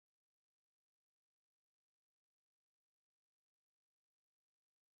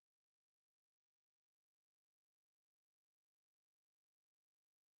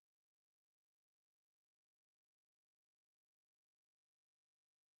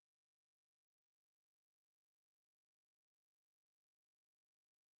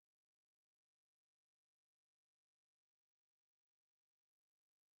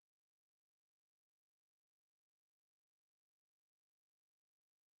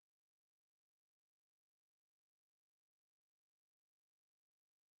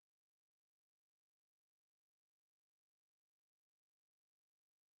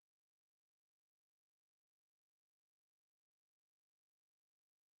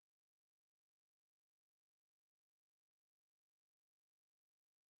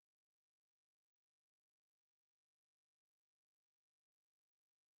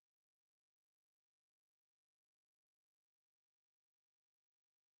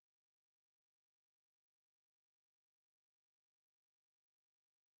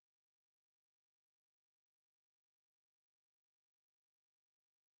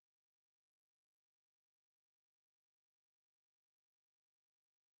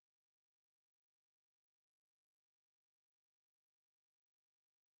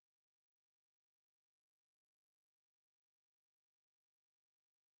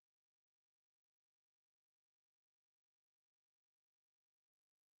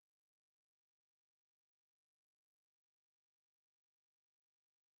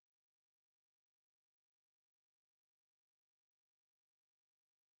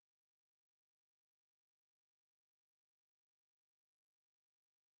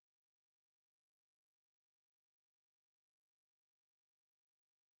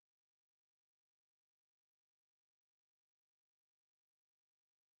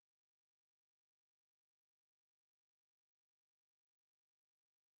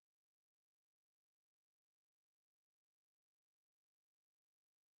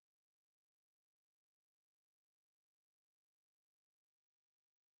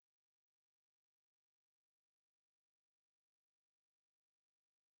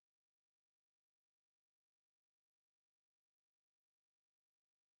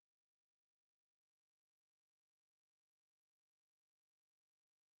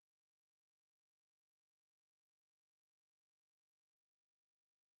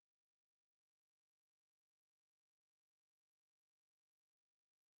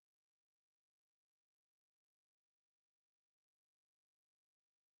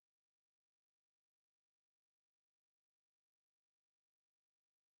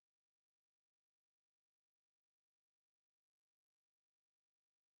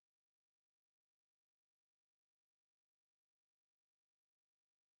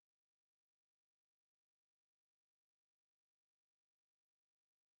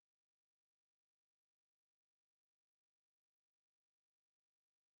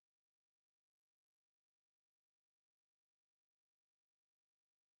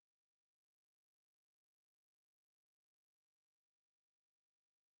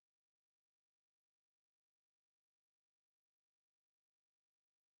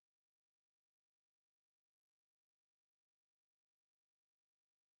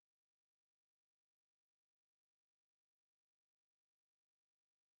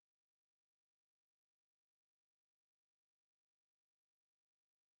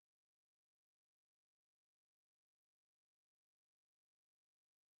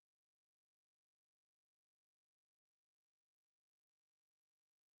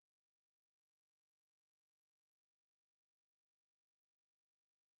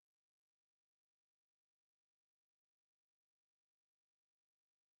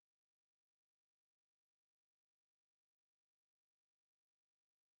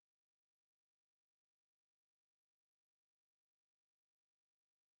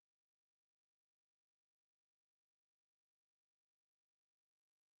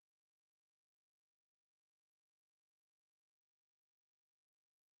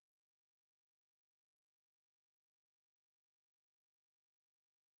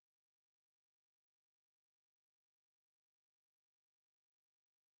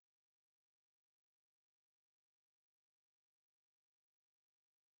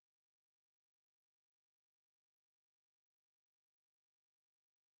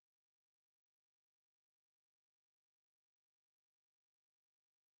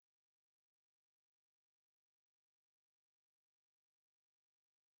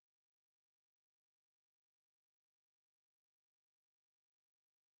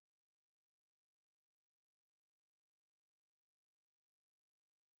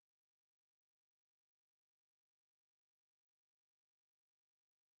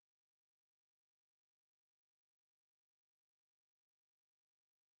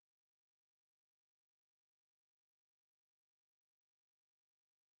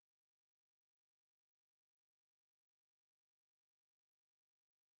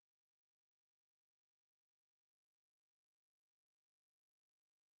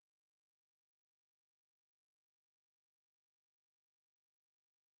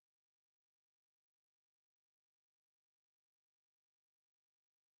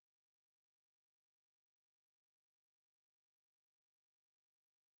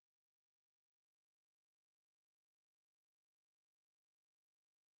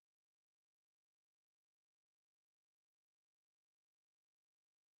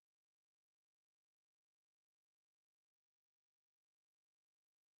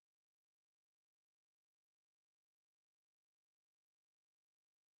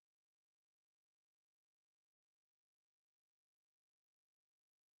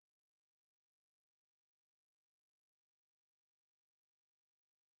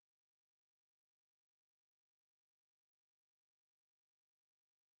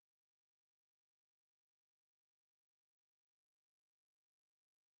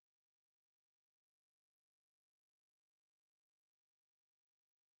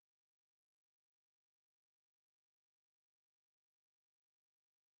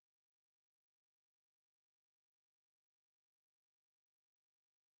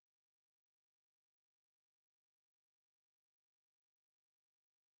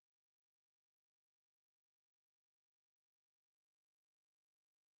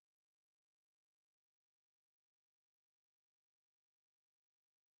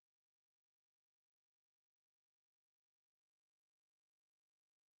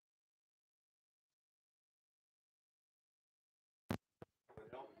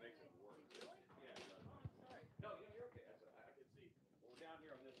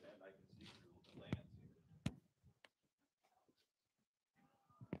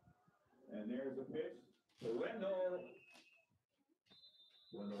There's a pitch to Wendell.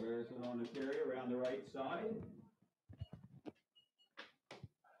 Wendell Harrison on the carry around the right side.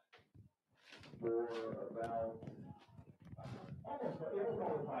 For about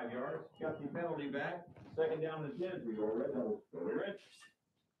almost 5 yards. Got the penalty back. Second down and 10 for your Red Devils. Go Rich.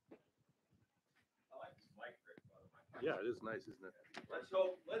 I like this mic trick, by the way. Yeah, it is nice, isn't it? Let's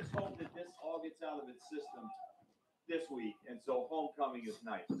hope that this all gets out of its system this week, and so homecoming is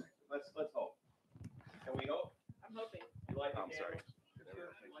nice. Let's hope. Can we hope? I'm hoping. You like it? I'm sorry.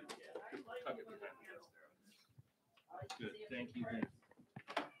 Good. Thank you.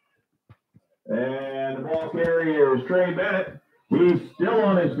 And the ball carrier is Trey Bennett. He's still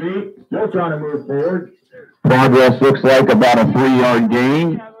on his feet, still trying to move forward. Progress looks like about a 3-yard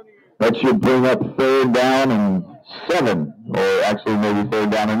gain. That should bring up 3rd down and 7, or actually maybe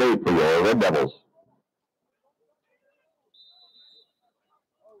 3rd down and 8 for your Red Devils.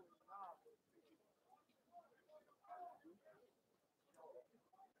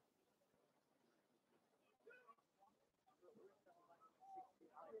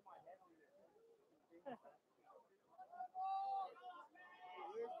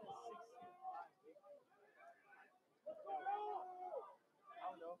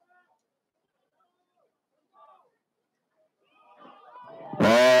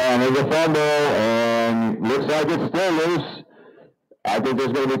 And there's a fumble, and looks like it's still loose. I think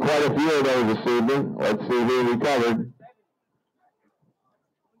there's going to be quite a few of those this evening. Let's see who recovered.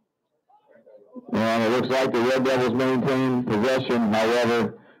 And it looks like the Red Devils maintain possession.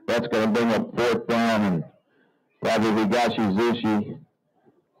 However, that's going to bring up 4th down and probably Higashi Zushi.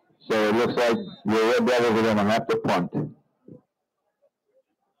 So it looks like the Red Devils are going to have to punt.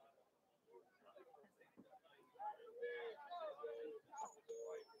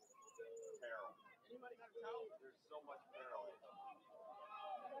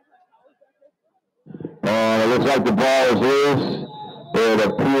 And it looks like the ball is loose. It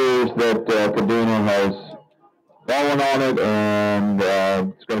appears that Kadena has fallen on it, and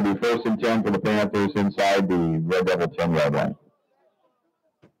it's going to be 1st and 10 for the Panthers inside the Red Devil 10-yard line.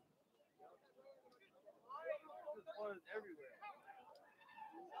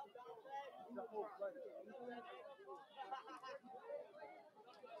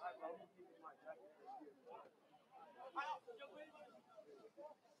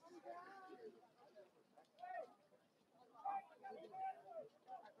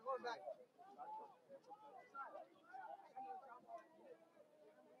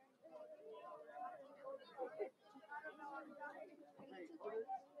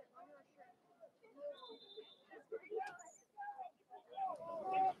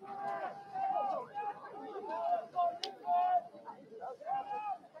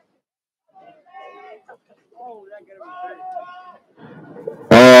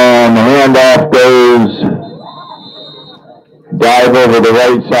 And the handoff goes dive over the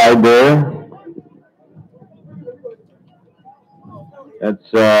right side there.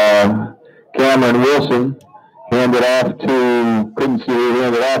 That's Cameron Wilson. Handed off to, couldn't see who he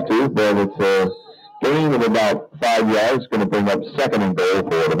handed off to, but it's a gain of about 5 yards. Going to bring up 2nd and goal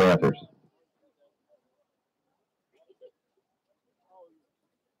for the Panthers.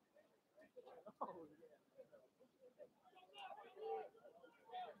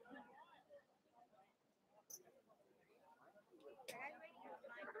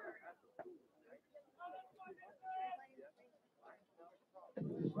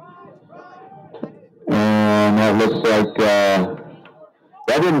 And that looks like,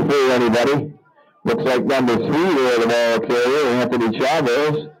 that didn't fool anybody. Looks like number 3 there, the ball carrier, Anthony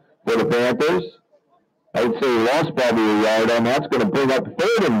Chavez for the Panthers. I'd say he lost probably a yard on that's going to bring up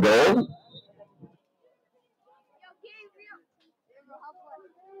 3rd and goal.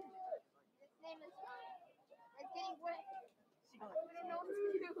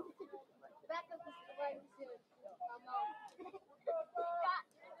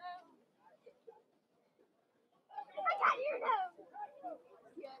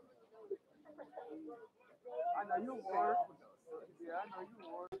 I know you warm. Yeah, I know you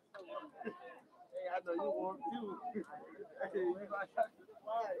warm. Hey, I know you warm too.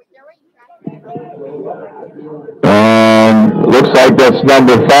 Looks like that's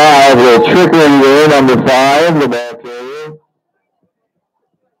number 5. We're trickling there, number 5, the ball carrier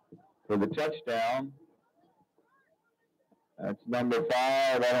for the touchdown. That's number 5.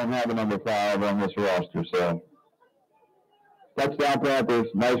 I don't have a number 5 on this roster, so touchdown Panthers.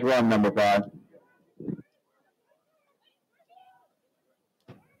 Nice run, number 5.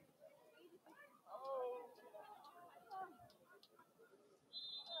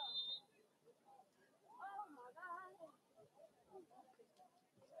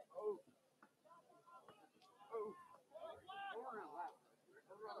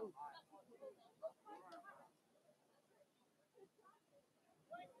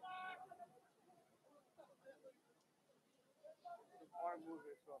 It's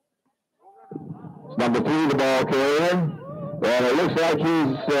number 3, the ball carrier. And it looks like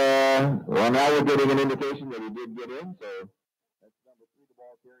he's, well, now we're getting an indication that he did get in. So that's number 3, the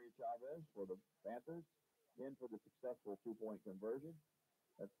ball carrier, Chavez, for the Panthers. In for the successful 2-point conversion.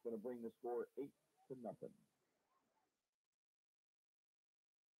 That's going to bring the score 8-0.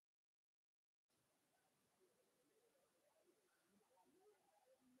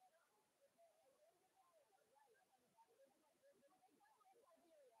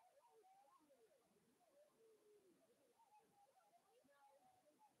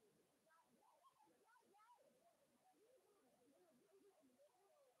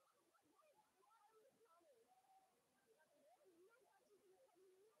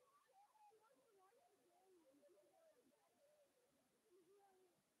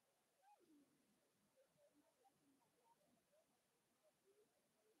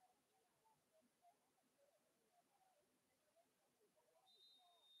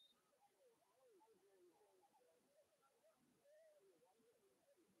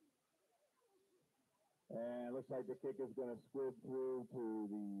 And it looks like the kick is going to squib through to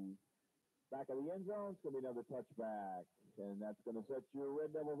the back of the end zone. It's going to be another touchback. And that's going to set your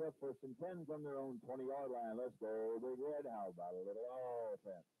Red Devils up 1st and 10 from their own 20-yard line. Let's go, Big Red. How about a little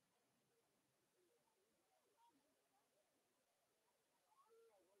offense?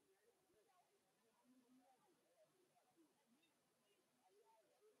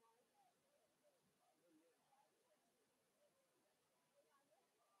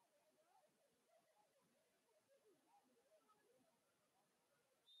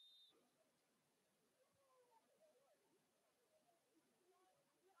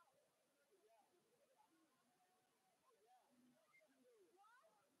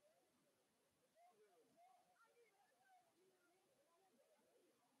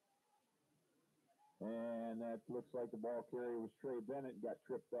 And that looks like the ball carrier was Trey Bennett. Got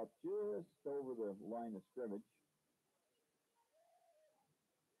tripped up just over the line of scrimmage.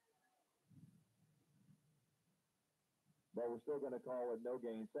 But we're still going to call it no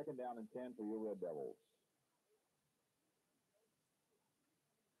gain. 2nd down and 10 for your Red Devils.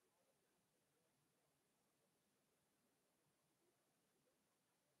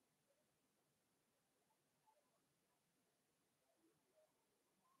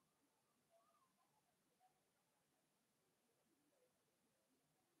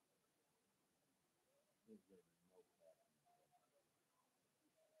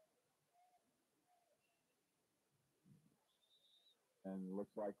 And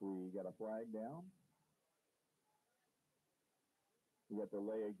looks like we got a flag down. We got the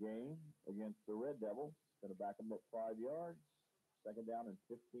delay a game against the Red Devils. Going to back them up 5 yards. 2nd down and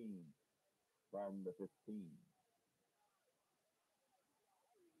 15 from the 15.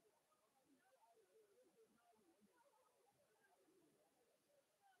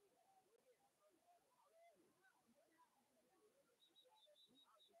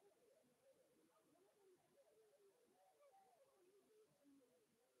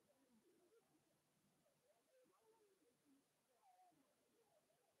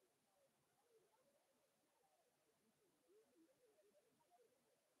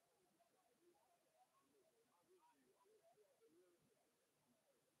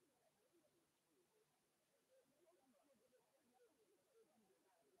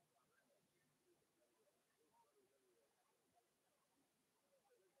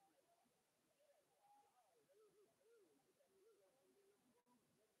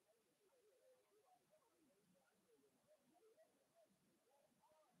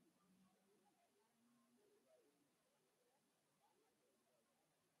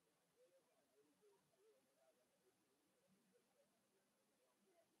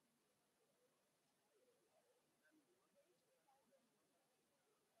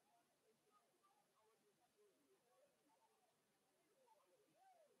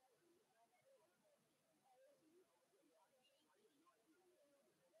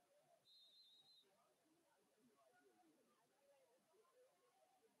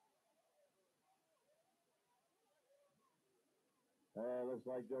 Looks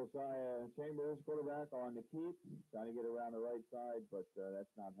like Josiah Chambers, quarterback, on the keep. Trying to get around the right side, but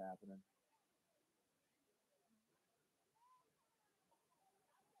that's not happening.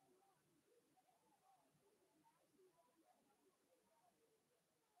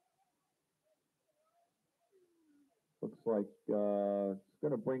 Looks like it's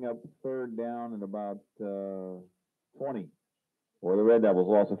going to bring up 3rd down and about 20. Or the Red Devils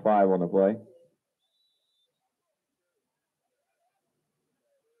lost a 5 on the play.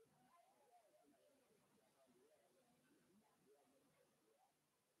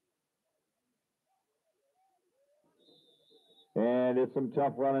 And it's some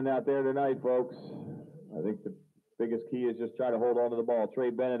tough running out there tonight, folks. I think the biggest key is just try to hold on to the ball. Trey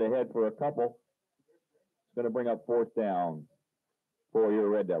Bennett ahead for a couple. It's going to bring up 4th down for your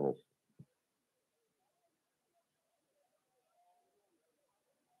Red Devils.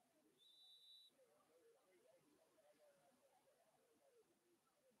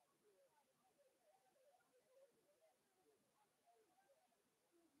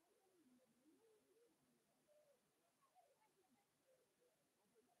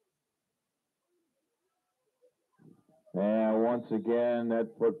 And once again, that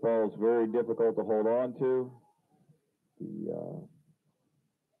football is very difficult to hold on to. The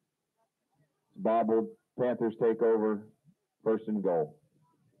bobbled. Panthers take over. 1st and goal.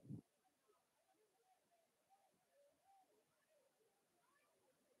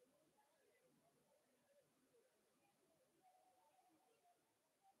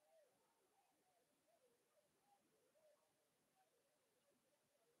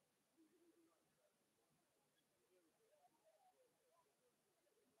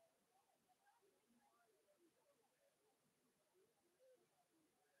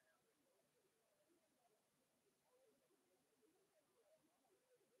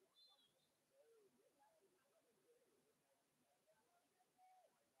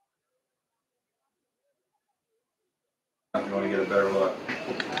 You want to get a better look.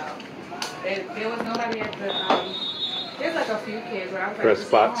 There was nobody at the, there's like a few kids where I was like, Press just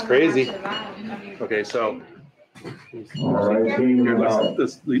spot's go home and crazy. watch it live. I mean, Okay, so All right, team here, about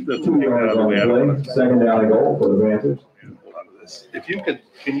let's 2 take that out yards of the on way. the I don't want play. 2nd down and goal for the Panthers. to hold on to this. If you could,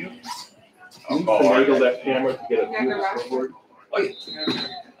 can you I'll call finagle it. that camera to get a view of the scoreboard? Oh, yeah.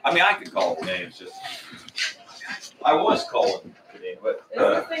 I mean, I could call the names, just. I was calling today, but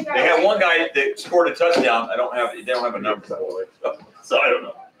they had one guy that scored a touchdown. They don't have a number for it. So I don't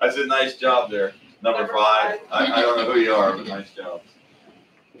know. I said, nice job there. Number 5. I don't know who you are, but nice job.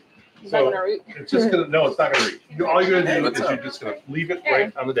 Is that gonna reach? It's just gonna, no, it's not gonna reach. All you're gonna do is you're just gonna leave it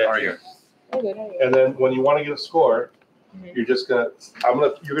right on the deck here. Okay, And then when you wanna get a score, you're just gonna,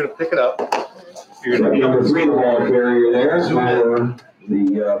 you're gonna pick it up. You're gonna Number 3, the ball carrier there Zoom in. for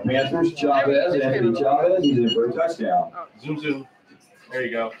the Panthers. Chavez, Anthony Chavez, he's in for a touchdown. Zoom. There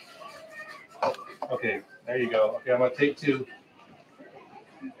you go. Okay, there you go. Okay, I'm gonna take 2.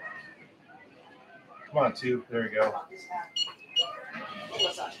 Come on, 2. There you go.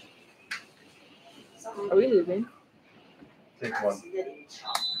 Are we leaving? Take 1.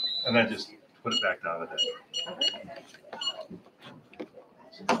 And then just put it back down the deck.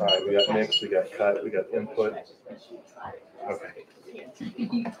 All right, we got mix, we got cut, we got input. Okay.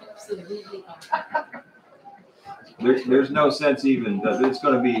 There's no sense even, it's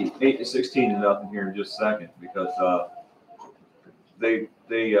going to be 8-16 and nothing here in just a second because they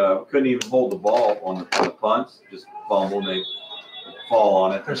couldn't even hold the ball on the punts, just fumble, and they fall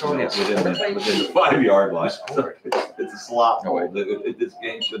on it There's only a within the 5-yard line. So it's a slop goal. This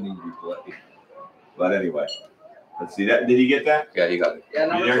game shouldn't even be played. But anyway, let's see that. Did he get that? Yeah, he got it. Yeah,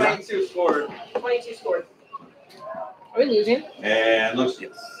 number 22 scored. 22 scored. Are we losing? And looks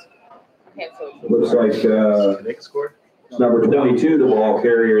Cancel. Looks like Nick scored. number 22, the ball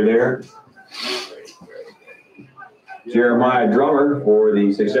carrier there. Jeremiah Drummer for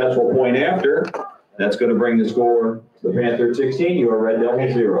the successful point after. That's going to bring the score to the Panthers 16. You are Red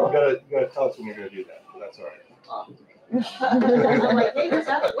Devils 0. You gotta tell us when you're gonna do that. That's all right. I'm like, hey,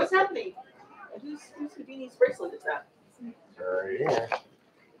 what's happening? Who's Houdini's bracelet is that? Right here.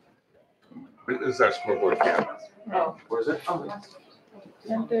 This is our scoreboard camera. Oh. Where's it?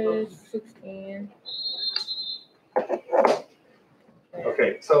 Panthers 16.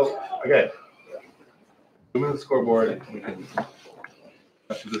 Okay, so again, zoom in the scoreboard. We can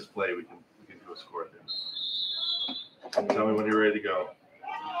after this play, we can do a score there. Tell me when you're ready to go.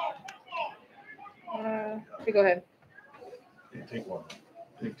 Okay, go ahead. Okay, take 1.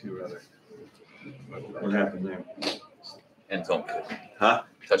 Take 2 rather. What happened there? End zone. Huh?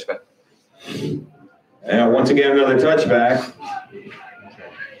 Touchback. And once again, another touchback.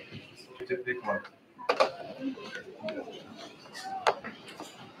 Okay. Take 1.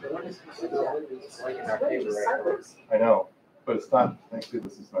 I know, but it's not. Thank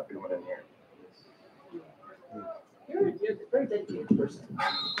goodness it's not going in here. You're a very dedicated person.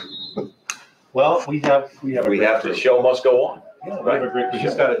 Well, we have The show must go on. Yeah, right.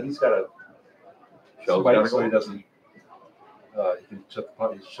 He's got a Show's mic gotta so go he on. doesn't. You can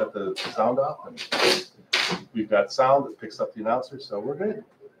shut the sound off, and we've got sound that picks up the announcer, so we're good.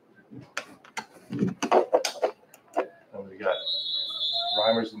 And we got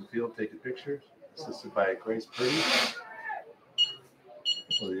Reimers in the field taking pictures, assisted by Grace Purdy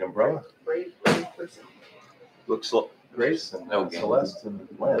with the umbrella. Brave person. Looks Grace and No gain. Celeste and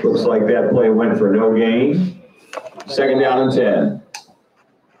Lance. Looks like that play went for no gain. Second down and 10.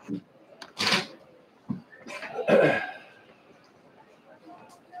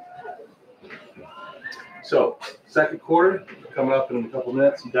 So, second quarter coming up in a couple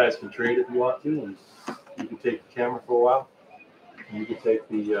minutes. You guys can trade if you want to, and you can take the camera for a while. You can take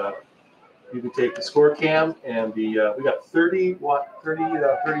the score cam and the we got 31.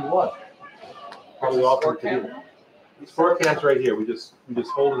 Probably all for today. The score cam's right here. We just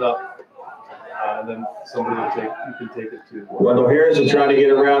hold it up, and then somebody will take. You can take it too. Wendell Harris is trying to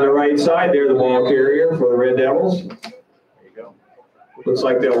get around the right side. They're the ball carrier for the Red Devils. There you go. Looks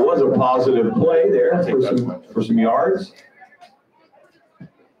like there was a positive play there for some yards.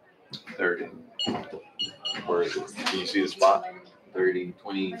 30. Where is it? Can you see the spot? 30,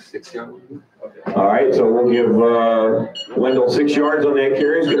 26 yards. Okay. All right, so we'll give Wendell 6 yards on that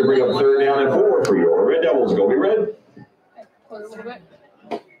carry. He's going to bring up third down and 4 for your Red Devils. Go be red. Close a little bit.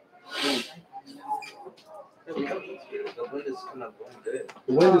 The wind is kind of going good.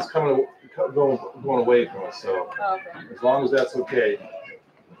 The wind is going away from us, so Oh, okay. as long as that's okay.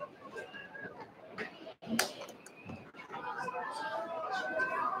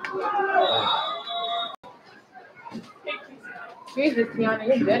 Jesus, Tiana,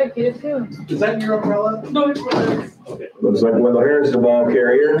 you're dedicated too. Is that your umbrella? No, it's not. Okay. Looks like Wendell Harris is the ball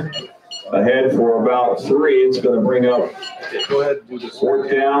carrier. Ahead for about 3. It's going to bring up Okay, go ahead and do this.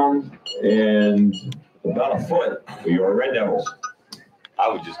 fourth down and about a foot for your Red Devils. I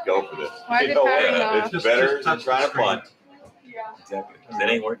would just go for this. Why is it You know, covering it's Just better than touch trying the to punt. Yeah. Exactly. 'Cause it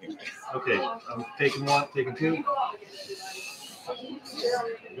ain't working. Okay, I'm taking 1, taking 2. There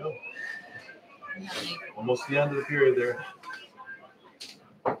you go. Almost the end of the period there.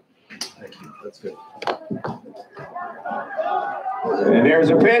 Thank you. That's good. And there's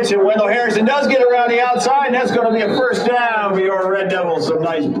a pitch, and Wendell Harrison does get around the outside, and that's going to be a first down for your Red Devils. Some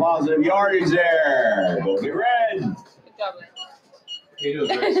nice positive yardage there. Go be red. Good job. How you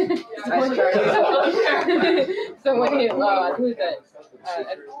doing, Grace? Someone hit, who's that?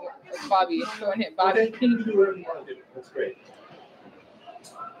 It's Bobby. Someone hit Bobby. Do whatever you want to do. That's great.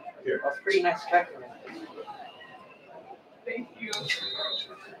 Here. That's pretty nice track. Thank you.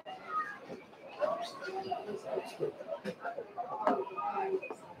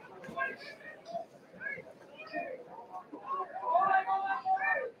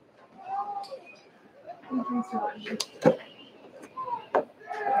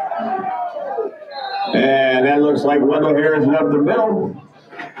 And that looks like Wendell Harrison up the middle.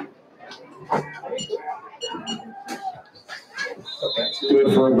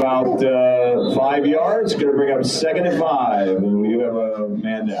 Good for about 5 yards. Going to bring up second and 5, and we do have a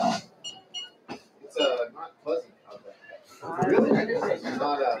man down. It's not pleasant out there. Really? It's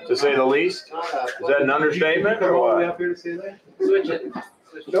not To say the least. not Is that an understatement Come or all the way what? up here to say that? Switch it.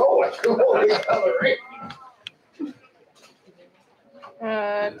 No, it's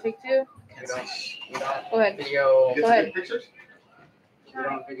Take 2. We don't Go ahead. video. Go ahead. Pictures? We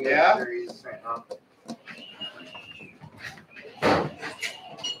don't video Yeah. series right now.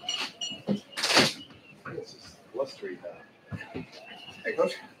 Let's read that. Hey,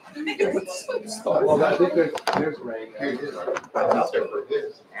 coach. Well, I think there's rain. Here it is. That's out there for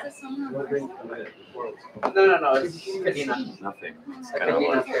good. What rain come in before it's- No, it's Kadena. Nothing. It's Like kind of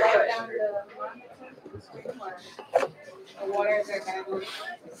Kadena like, The waters are kind of.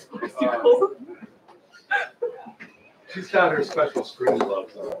 She's got her special screen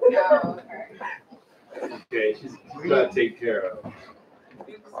gloves on. No. Okay, she's got to take care of.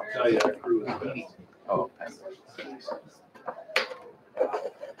 I'll tell you, our crew is best. oh,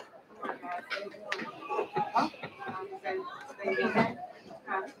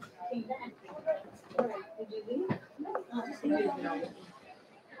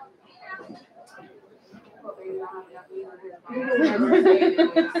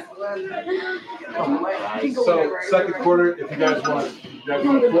 So second quarter, if you guys want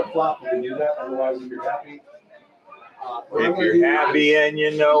to flip flop, we can do that. Otherwise, if you're happy. If you're happy and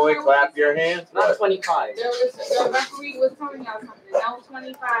you know it, clap your hands. Not 25. The referee was telling y'all something. No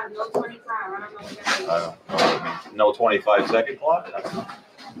 25, no 25. I don't know what that means. No 25-second clock?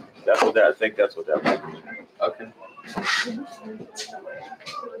 That's what that, I think that's what that might mean. okay.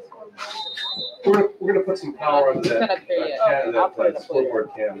 We're gonna put some power on It's not that. up there yet. That scoreboard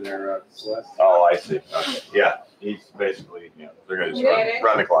cam there, Celeste. Oh, I see. Okay. Yeah, he's basically, yeah, they're gonna just You got it?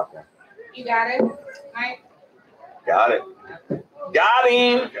 run the clock now. You got it? Mike? Got it. Got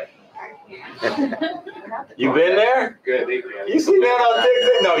him. You been there? Good. You seen that on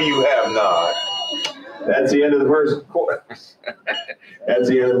TikTok? No, you have not. That's the end of the first quarter. That's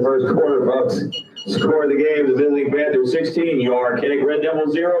the end of the first quarter, folks. Score of the game, the visiting Panthers 16, your Kinnick Red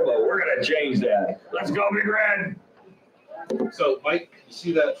Devils 0, but we're going to change that. Let's go, Big Red. So, Mike, you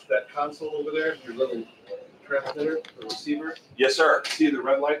see that console over there, your little transmitter, the receiver? Yes, sir. See the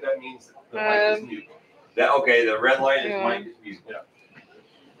red light? That means the mic is mute. Okay, the red light is Yeah. mic is mute. Yeah.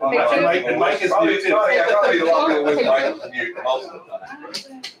 And Mike is mute too. Probably a lot of people with mic is mute most of the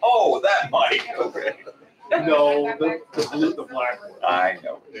time. Oh, that mic. Okay. No, the black one. I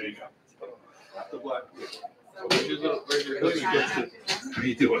know. There you go. The black one. So where's your hood against it? What are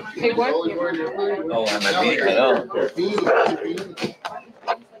you doing? Hey, what? Oh, I'm a beater. I know.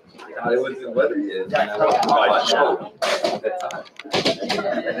 It was the weather yet. You guys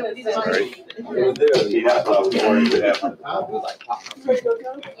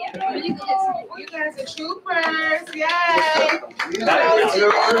are troopers. Yay.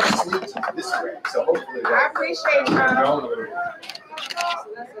 So hopefully I appreciate you.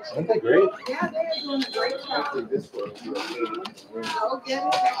 Aren't they great? Yeah, they're doing a great job. this will be Go get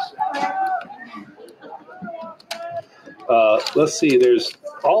it. Let's see, there's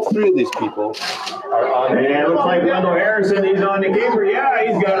all three of these people are on. And it looks like Wendell Harrison, he's on the keeper. Yeah,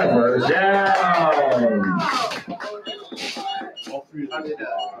 he's got a first down. All three of them.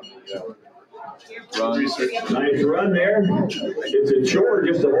 Nice run there. It's a chore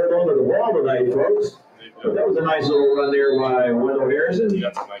just to hold on to the ball tonight, folks. But that was a nice little run there by Wendell Harrison. You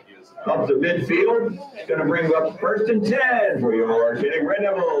got some ideas. Up to midfield. It's going to bring up 1st and 10 for your Kinnick Red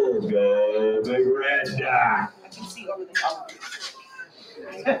Devils. Go Big Red. I can see over the top.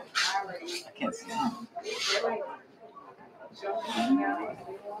 I can't see.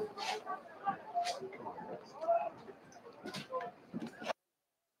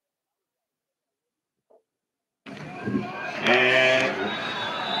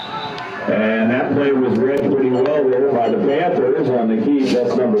 And that play was read pretty well there by the Panthers on the keys.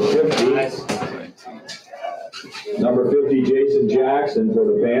 That's number 50. Number 50, Jason Jackson for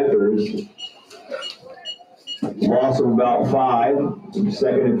the Panthers. Loss of about 5.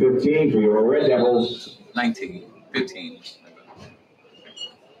 2nd and 15 for your Red Devils. 19, 15.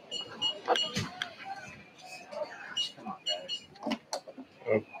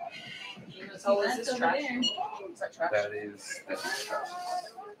 So is this trash? Is that trash? That is trash.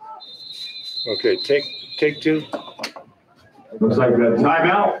 Okay, take two. Looks like a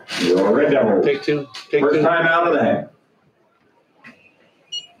timeout. Your Red Devils. Take two. First timeout of the day.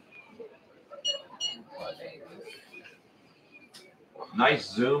 Nice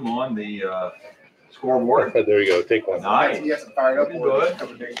zoom on the scoreboard. There you go. Take one. Nice. You guys fired up. Good. I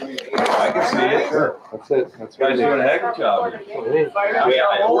can see it. Sure. That's it. That's Guys doing a heck of a job.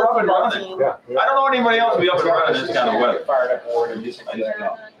 Yeah, we're up and running. Yeah. I don't know anybody else will be up and running this kind of weather. Fired up more than I just. just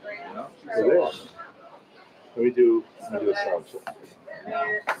know. You know? Let me do a sound check.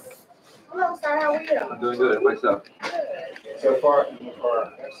 Hello, sir. How are you? I'm doing good myself. So far, for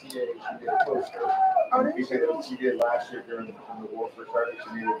FCA, she did a poster. You said that she did last year during the war for started. She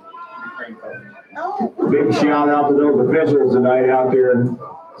needed Ukraine funding. Oh. Big shout out to those officials tonight out there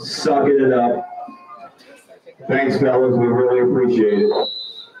sucking it up. Thanks, fellas. We really appreciate it.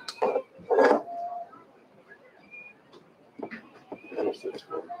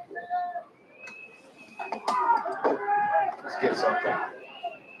 Let's get something.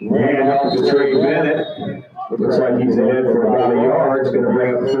 And off to Trey Bennett. Looks like he's ahead for about a yard. It's going to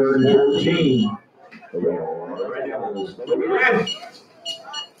bring up 3rd and 14.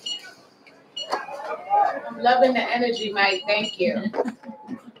 Loving the energy, Mike. Thank you.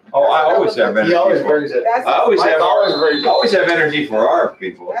 Oh, I always have energy. He always brings it. I always Mike's have always very I always have energy for our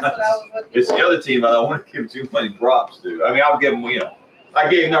people. That's what I was looking It's the other team I don't want to give too many props to. I mean, I'll give them, you know. I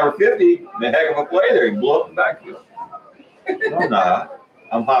gave number 50 the heck of a play there. He blew up the backfield. No, I'm not hot.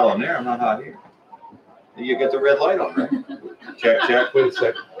 I'm hot on there. I'm not hot here. You get the red light on, right? Check. Wait a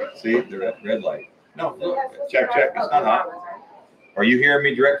second. See, the red light. No, look. Check. It's not hot. Are you hearing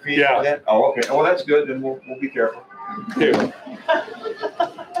me direct feed? Yeah. Then? Oh, okay. Oh, well, that's good. Then we'll be careful. Here.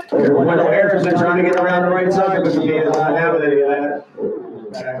 Wendell Harrison trying to get around the right side, but he is not having any of that.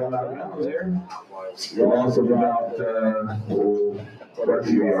 Loss of about quite a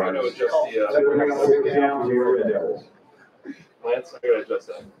few yards. Down to your Red Devils. Lance, I gotta adjust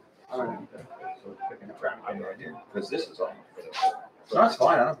that. Because this is on. So that's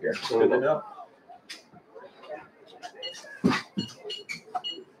fine. I don't care. Good to know.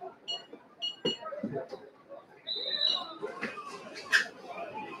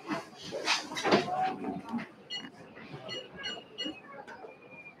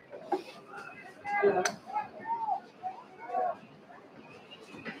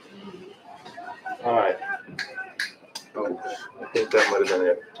 All right. I think that that might have been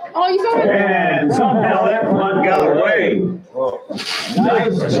it. Oh, you saw it? And somehow that punt got away.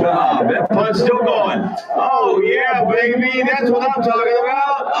 Nice job. That punt's still going. Oh, yeah, baby. That's what I'm talking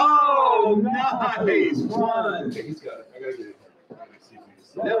about. Oh, nice punt. Okay, he's got it. I gotta get it.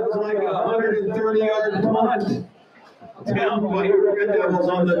 That was like a 130-yard punt. Down by your Red Devils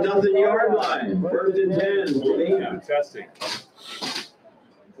on the nothing-yard line. 1st and 10. Yeah, testing.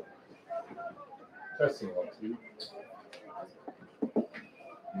 Testing 1, 2.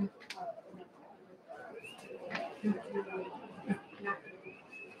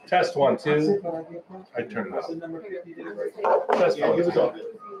 Test 1, 2. I turned it off. Test 1, 2.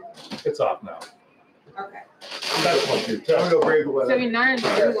 It's off now. Okay. Test 1, 2. I'm Test. gonna go break the weather. 79 and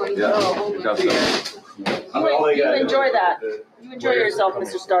 31. You enjoy that. You enjoy yourself,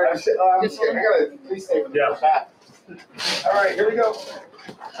 Mr. Stark. Please stay. Yeah. All right, here we go.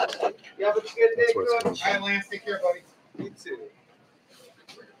 You have a good day, That's what it's Coach. All right, Lance, take care, buddy. You too.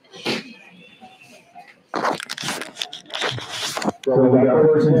 So we got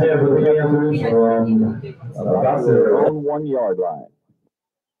 1st and 10 for the Panthers from about their own 1-yard line.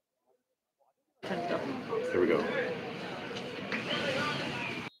 Here we go.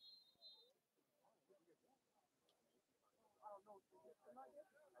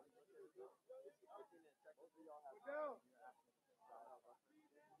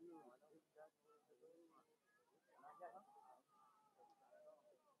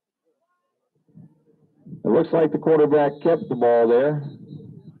 It looks like the quarterback kept the ball there.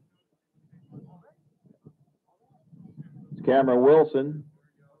 It's Cameron Wilson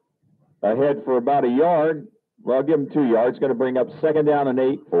ahead for about a yard. Well, I'll give him 2 yards. Going to bring up 2nd down and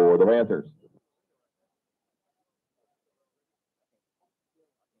 8 for the Panthers.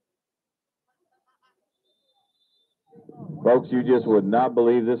 Folks, you just would not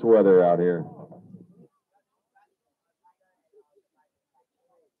believe this weather out here.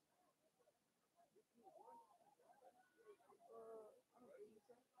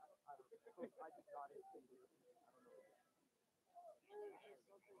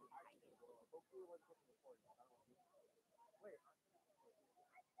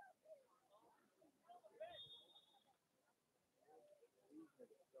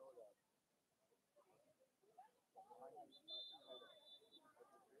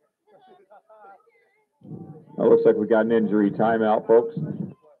 It looks like we got an injury timeout, folks.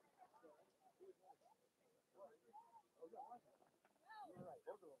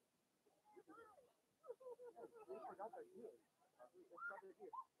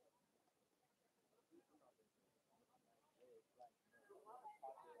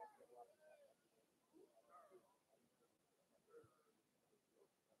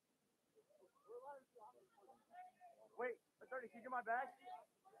 Wait, attorney, can you get my bag?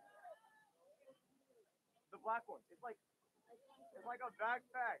 The black one. It's like a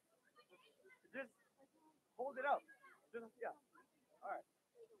backpack. Just hold it up. Just, yeah. All right.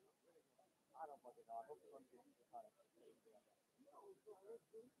 I don't fucking know. I hope it's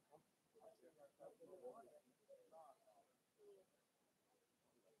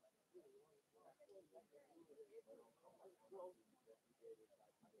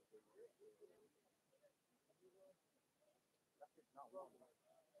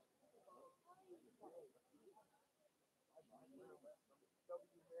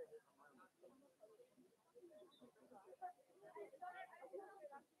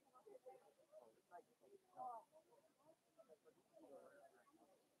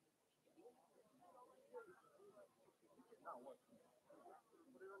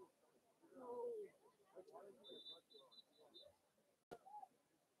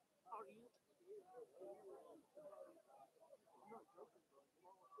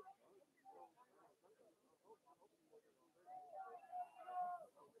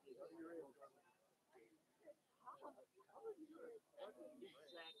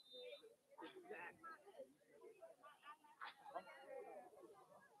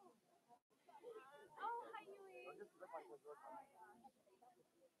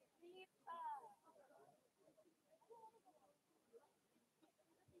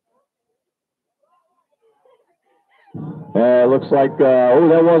Looks like,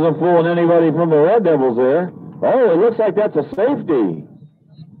 that wasn't fooling anybody from the Red Devils there. Oh, it looks like that's a safety.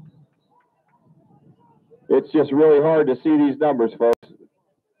 It's just really hard to see these numbers, folks.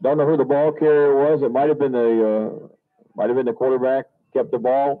 Don't know who the ball carrier was. It might have been the quarterback, kept the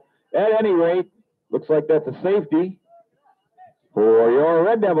ball. At any rate, looks like that's a safety for your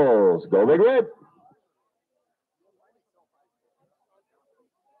Red Devils. Go Big Red.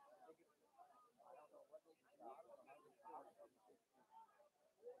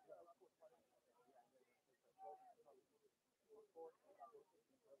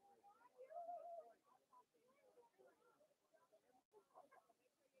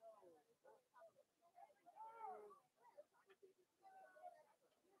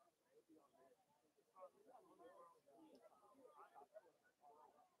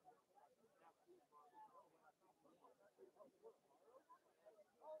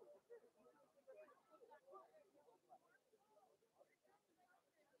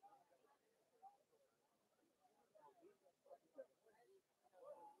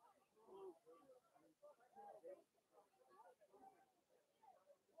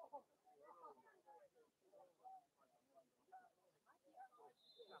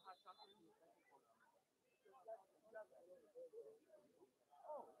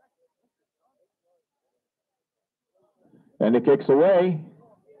 And the kick's away.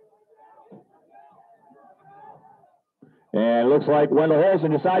 And it looks like Wendell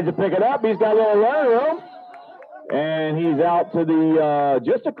Harrison decides to pick it up. He's got a little running room. And he's out to the,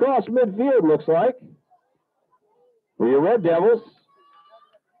 just across midfield, looks like, for your Red Devils.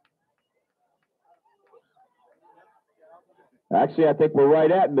 Actually, I think we're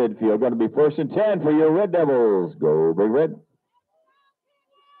right at midfield. Going to be 1st and 10 for your Red Devils. Go Big Red.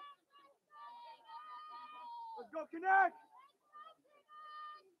 Let's go, Kinnick!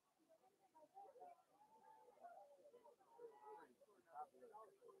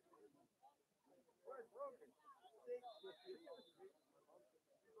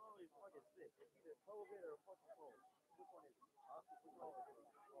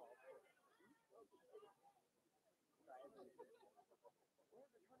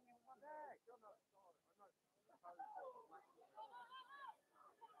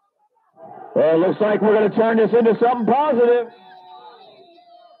 Well, it looks like we're going to turn this into something positive.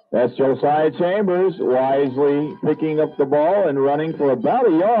 That's Josiah Chambers wisely picking up the ball and running for about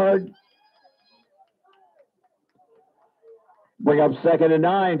a yard. Bring up 2nd and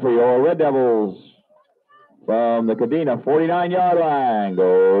 9 for your Red Devils from the Kadena 49-yard line.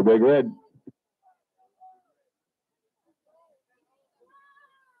 Go Big Red.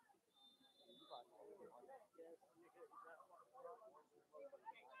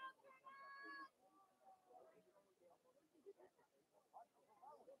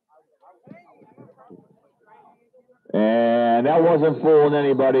 And that wasn't fooling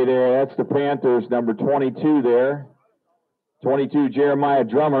anybody there. That's the Panthers, number 22 there. 22, Jeremiah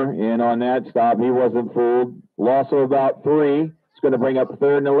Drummer, in on that stop. He wasn't fooled. Loss of about 3. It's going to bring up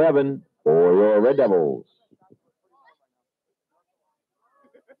 3rd and 11 for your Red Devils.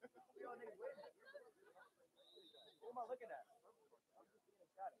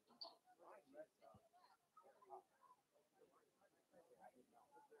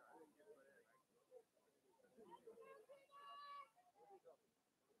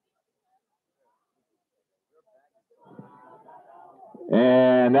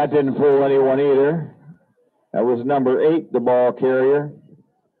 And that didn't fool anyone either. That was number 8, the ball carrier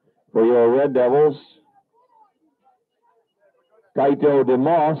for your Red Devils, Kaito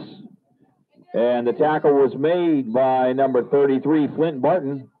DeMoss. And the tackle was made by number 33, Flint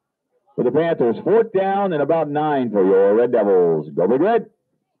Barton, for the Panthers. 4th down and about 9 for your Red Devils. Go Big Red.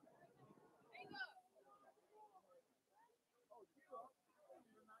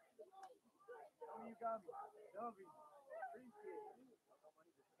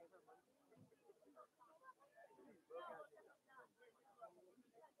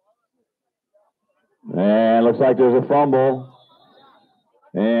 And looks like there's a fumble.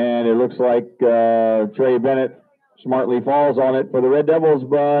 And it looks like Trey Bennett smartly falls on it for the Red Devils,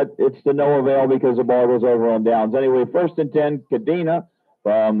 but it's to no avail because the ball goes over on downs. Anyway, 1st and 10, Kadena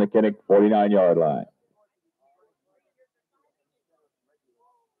from the Kinnick 49-yard line.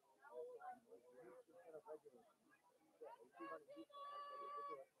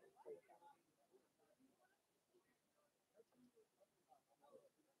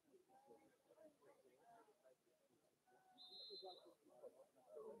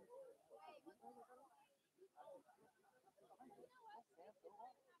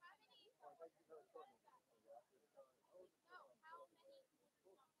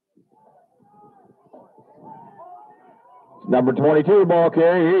 Number 22, ball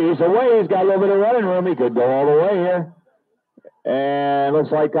carrier. He's away. He's got a little bit of running room. He could go all the way here. And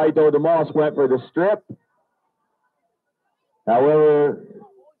looks like Kaito DeMoss went for the strip. However,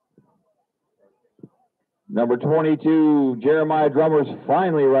 number 22, Jeremiah Drummer's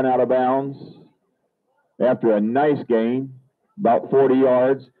finally run out of bounds after a nice gain, about 40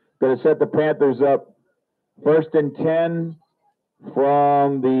 yards. Going to set the Panthers up 1st and 10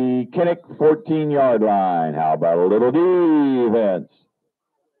 from the Kinnick 14-yard line. How about a little defense?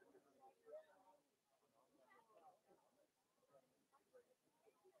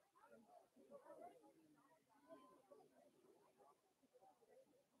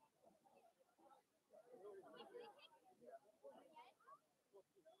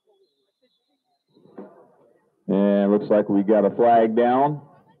 And looks like we got a flag down.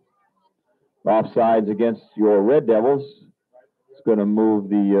 Offsides against your Red Devils. It's going to move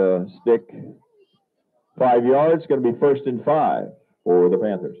the stick 5 yards. It's going to be 1st and 5 for the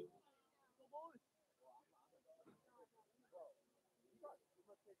Panthers.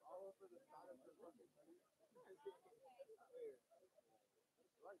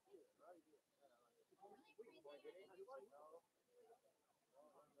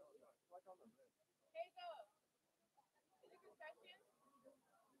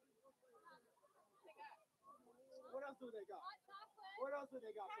 do they got? What else do they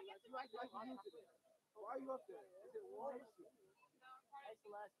got? You act like you used to it. Why are you up there? Is it warm? That's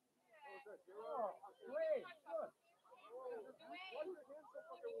the last. Oh, great. Good.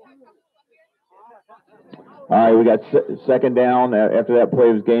 All right, we got second down. After that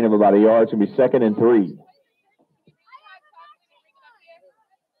play was gain of about a yard. It's going to be 2nd and 3.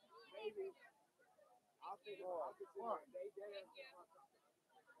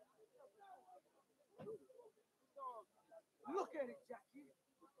 Look at it, Jackie.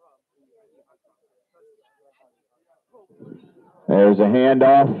 There's a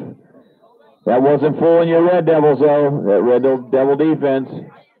handoff. That wasn't fooling your Red Devils, though. That Red Devil defense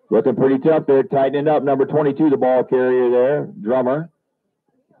looking pretty tough there, tightening up. Number 22, the ball carrier there, Drummer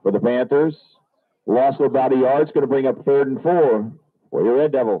for the Panthers. Loss of about a yard. It's going to bring up 3rd and 4 for your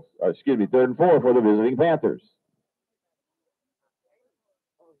Red Devils. Excuse me, 3rd and 4 for the visiting Panthers.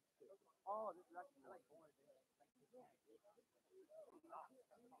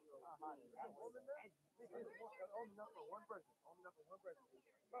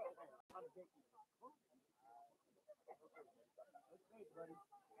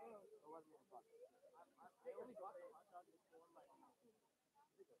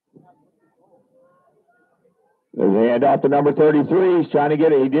 There's a handoff to number 33. He's trying to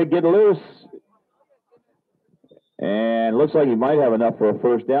get it. He did get loose. And looks like he might have enough for a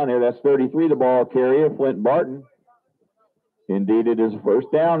first down here. That's 33, the ball carrier, Flint Barton. Indeed, it is first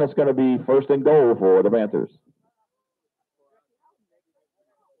down. It's going to be 1st and goal for the Panthers.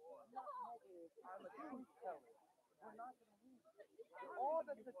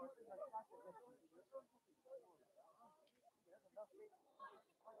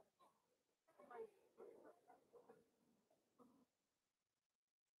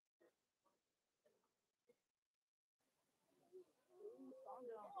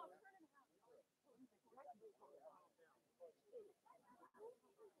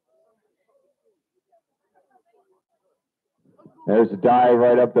 There's a dive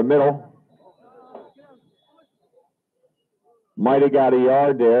right up the middle. Might have got a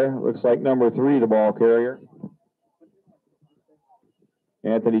yard there. Looks like number 3, the ball carrier,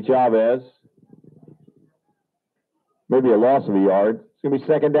 Anthony Chavez. Maybe a loss of a yard. It's going to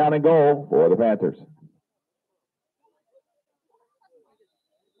be 2nd down and goal for the Panthers.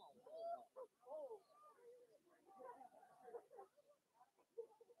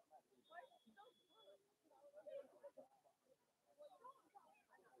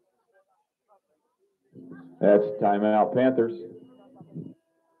 That's timeout, Panthers.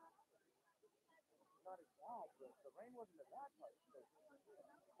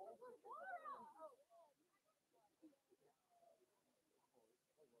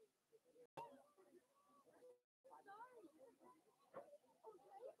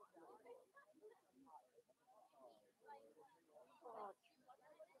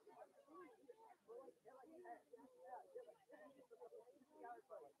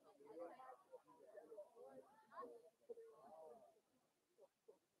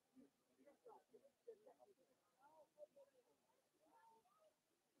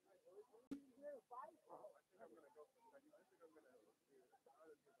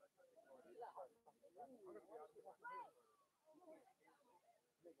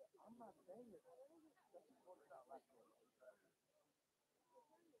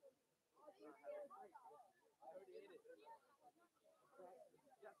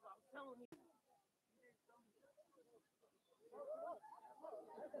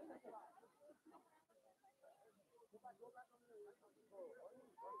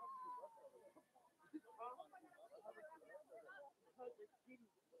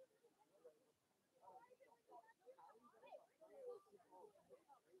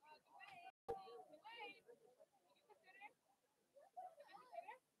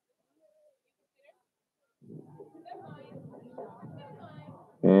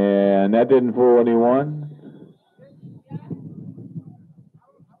 And that didn't fool anyone.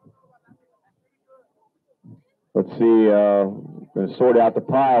 Let's see, going to sort out the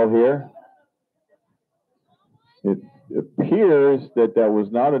pile here. It appears that that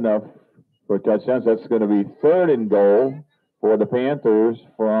was not enough for a touchdown. So that's going to be 3rd and goal for the Panthers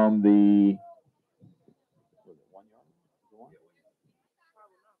from the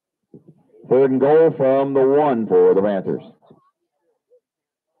 3rd and goal from the 1 for the Panthers.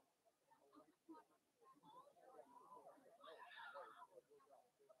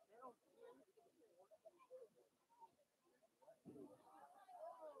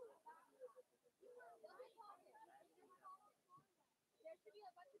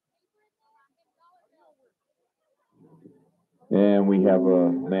 And we have a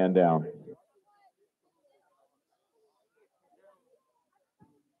man down.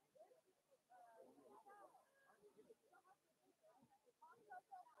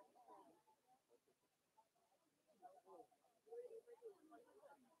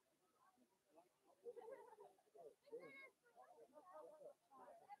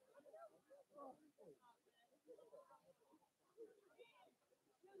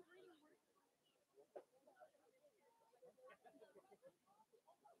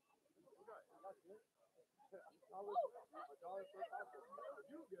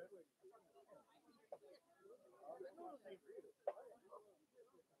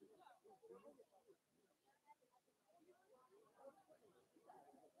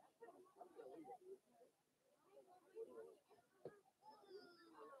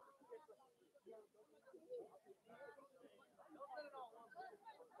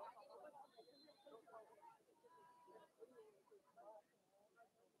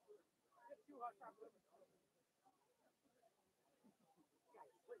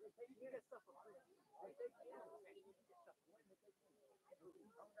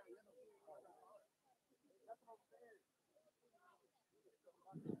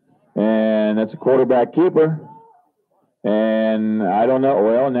 And that's a quarterback keeper. And I don't know.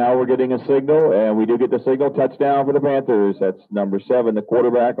 Well, now we're getting a signal, and we do get the signal. Touchdown for the Panthers. That's number 7, the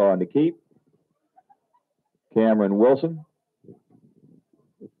quarterback on the keep, Cameron Wilson.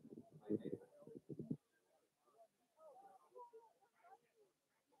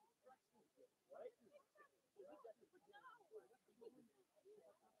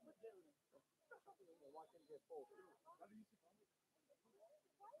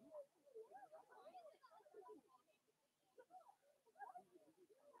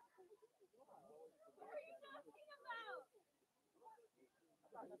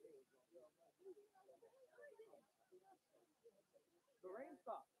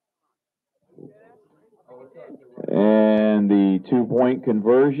 And the 2-point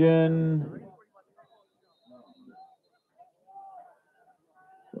conversion.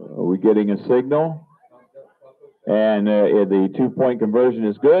 Are we getting a signal? And the 2-point conversion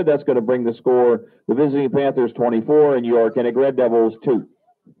is good. That's going to bring the score, the visiting Panthers 24 and your Kinnick Red Devils 2.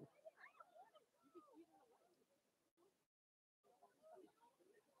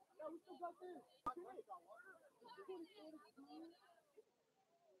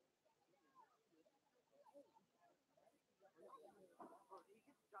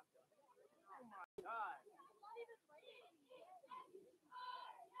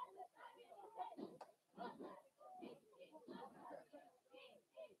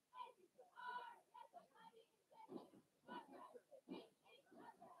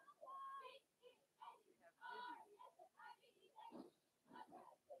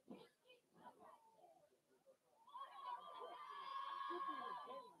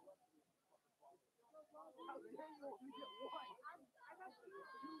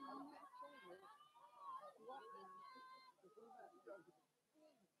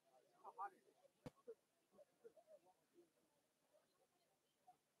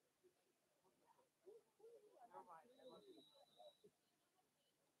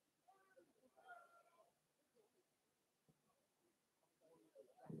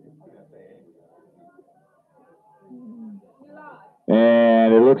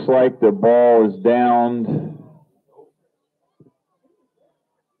 And it looks like the ball is downed.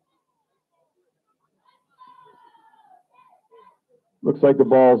 Looks like the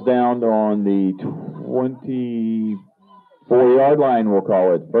ball's down on the 24-yard line, we'll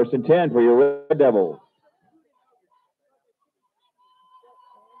call it. 1st and 10 for your Red Devils.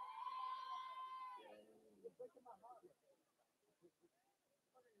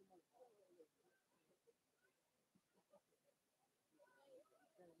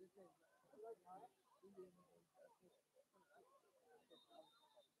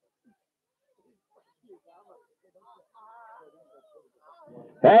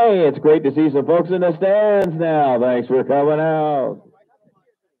 Hey, it's great to see some folks in the stands now. Thanks for coming out.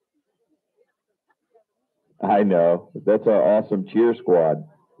 I know. That's an awesome cheer squad.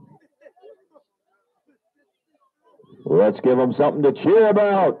 Let's give them something to cheer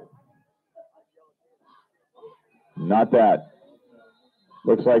about. Not that.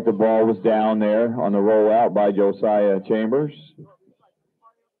 Looks like the ball was down there on the rollout by Josiah Chambers.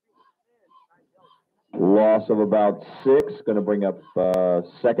 Loss of about 6. Going to bring up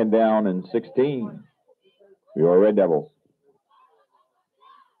 2nd down and 16. Your Red Devils.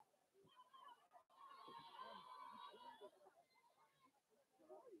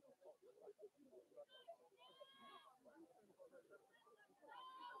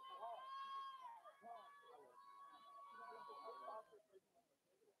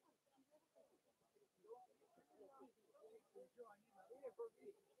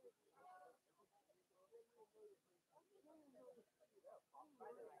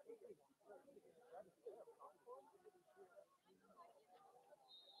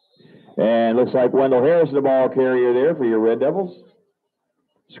 And looks like Wendell Harris, the ball carrier there for your Red Devils.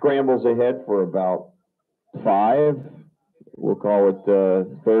 Scrambles ahead for about 5. We'll call it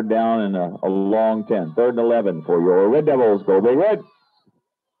third down and a long 10. 3rd and 11 for your Red Devils. Go Big Red.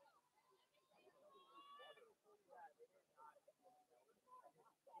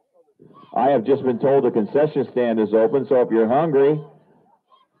 I have just been told the concession stand is open, so if you're hungry,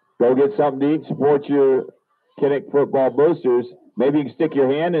 go get something to eat, support your Kinnick football boosters. Maybe you can stick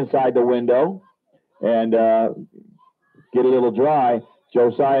your hand inside the window and get a little dry.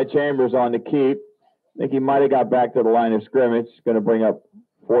 Josiah Chambers on the keep. I think he might have got back to the line of scrimmage. Going to bring up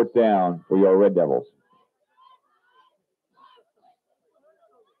 4th down for your Red Devils.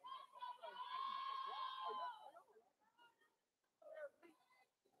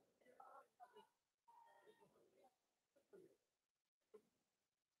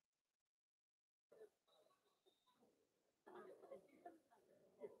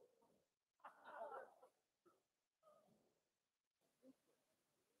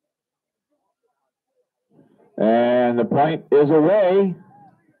 And the punt is away.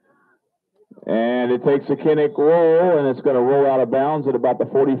 And it takes a Kinnick roll, and it's going to roll out of bounds at about the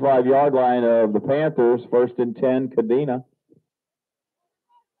 45-yard line of the Panthers. 1st and 10, Kadena.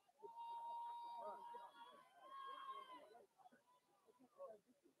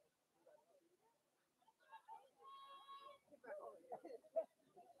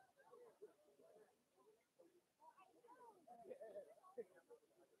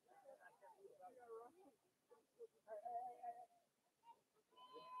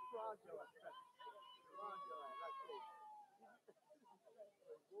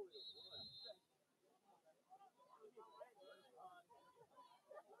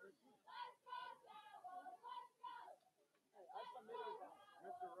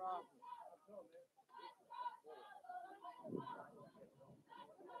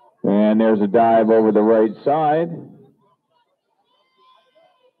 And there's a dive over the right side.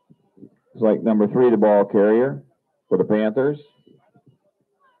 It's like number 3, the ball carrier for the Panthers.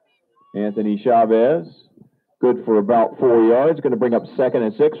 Anthony Chavez. Good for about 4 yards. Going to bring up 2nd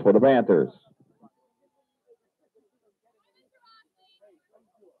and 6 for the Panthers.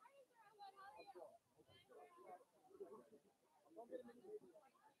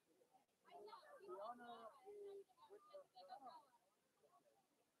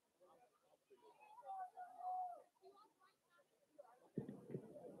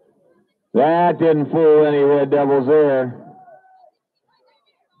 That didn't fool any Red Devils there.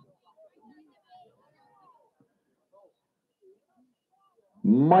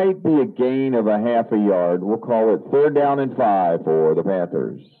 Might be a gain of a half a yard. We'll call it 3rd down and 5 for the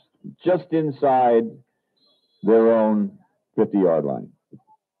Panthers. Just inside their own 50-yard line.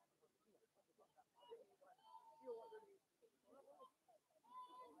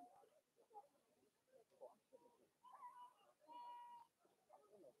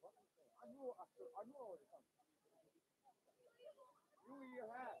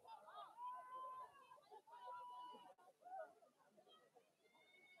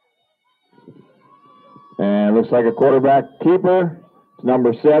 And it looks like a quarterback keeper. It's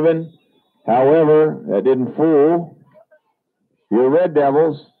number 7. However, that didn't fool your Red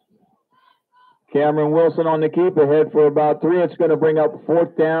Devils. Cameron Wilson on the keep ahead for about 3. It's going to bring up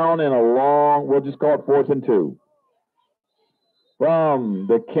 4th down and a long, we'll just call it 4th and 2. From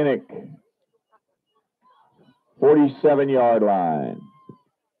the Kinnick 47-yard line.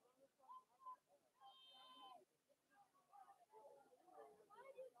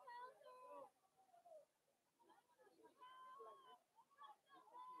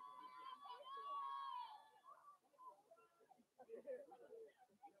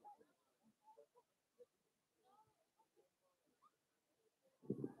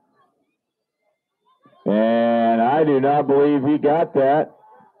 And I do not believe he got that.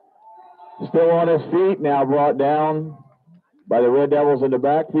 Still on his feet, now brought down by the Red Devils in the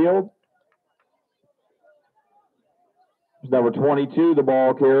backfield. It's number 22, the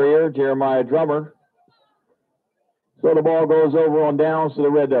ball carrier, Jeremiah Drummer. So the ball goes over on downs to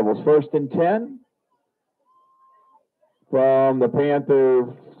the Red Devils. 1st and 10 from the Panther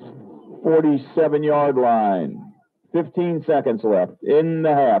 47-yard line. 15 seconds left in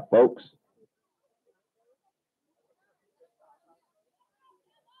the half, folks.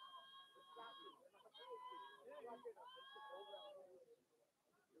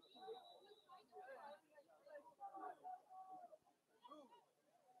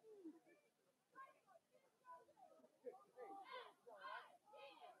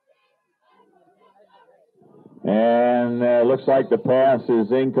 And looks like the pass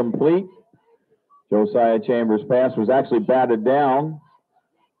is incomplete. Josiah Chambers' pass was actually batted down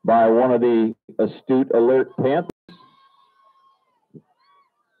by one of the astute alert Panthers.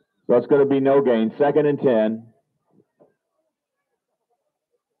 So it's going to be no gain. 2nd and 10.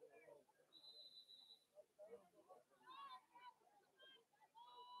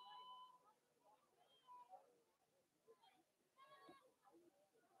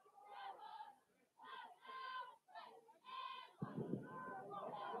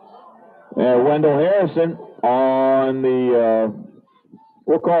 And Wendell Harrison on the,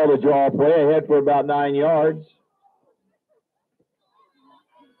 we'll call it a draw play, ahead for about 9 yards.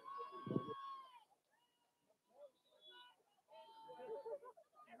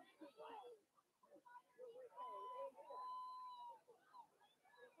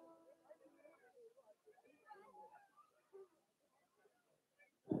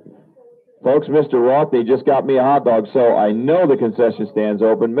 Folks, Mr. Roth, they just got me a hot dog, so I know the concession stand's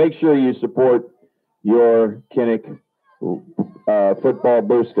open. Make sure you support your Kinnick football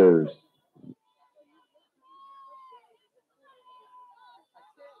boosters.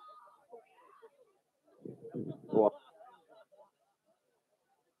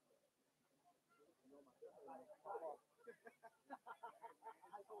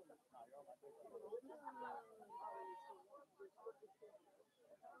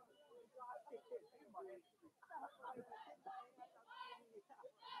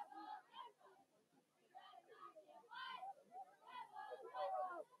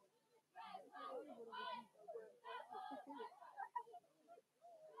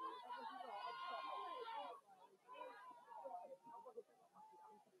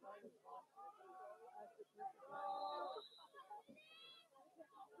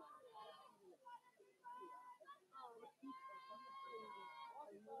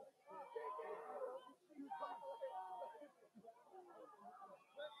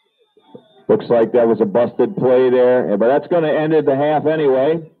 Looks like that was a busted play there, but that's going to end the half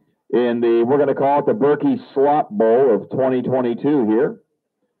anyway. We're going to call it the Berkey Slop Bowl of 2022 here.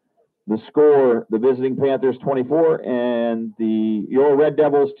 The score: the visiting Panthers 24 and your Red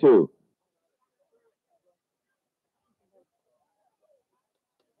Devils 2.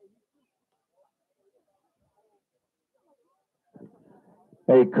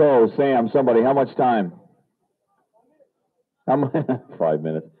 Hey, Sam, somebody, how much time? 5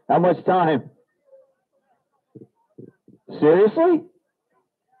 minutes. How much time? Seriously?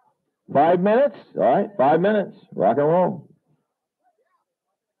 5 minutes? All right, 5 minutes. Rock and roll.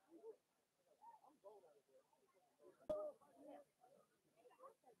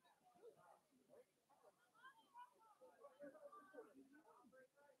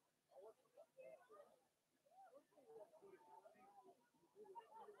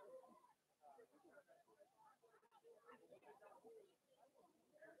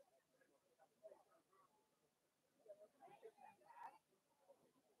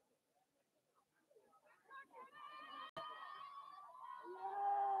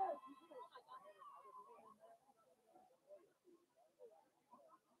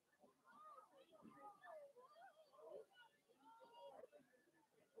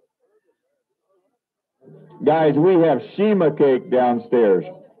 Guys, we have Shima cake downstairs.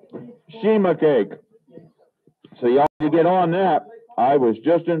 Shima cake. So y'all need to get on that. I was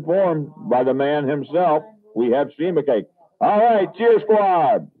just informed by the man himself. We have Shima cake. All right, cheer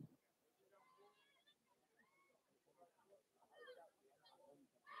squad.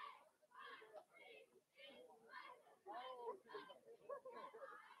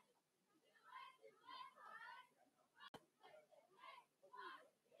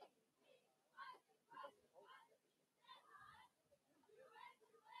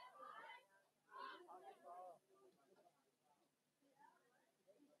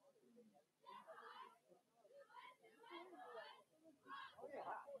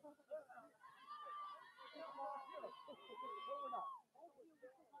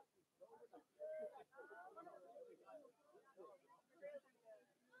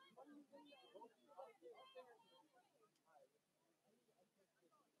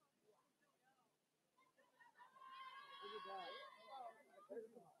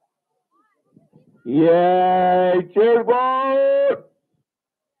 Yay, cheer squad.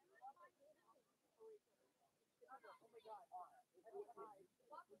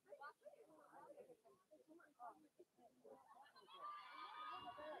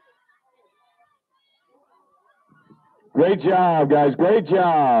 Great job, guys. Great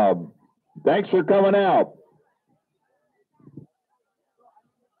job. Thanks for coming out.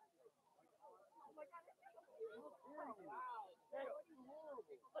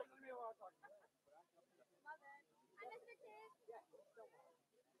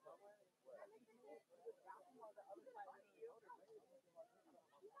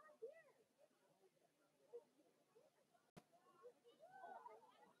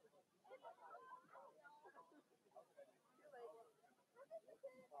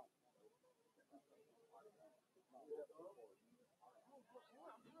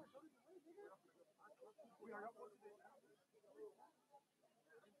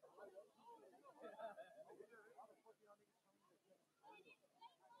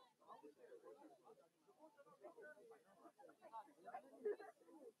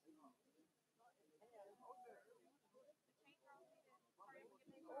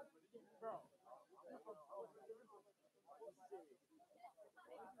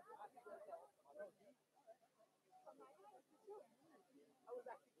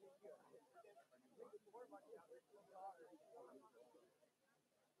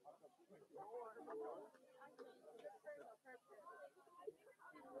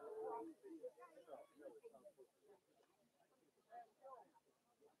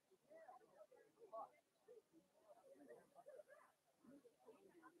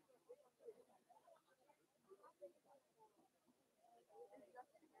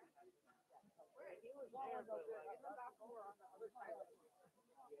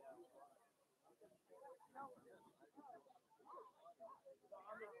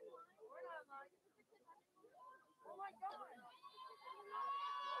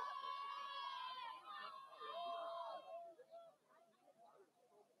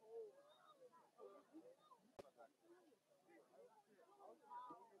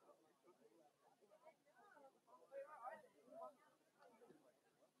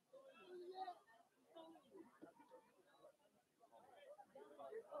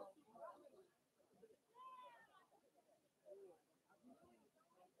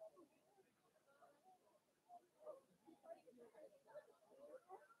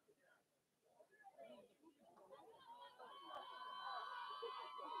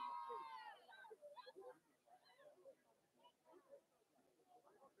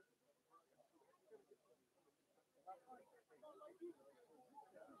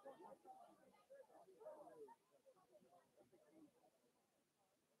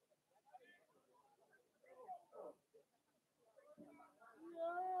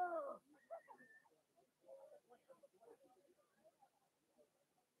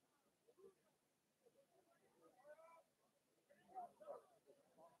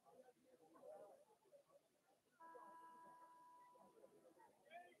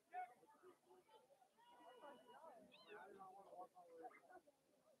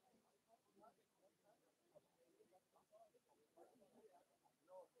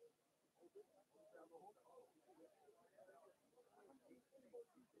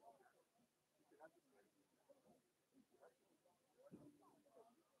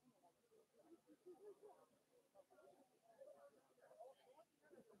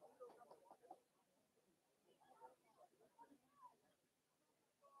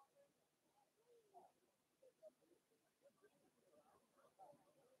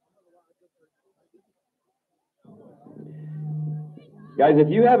 Guys, if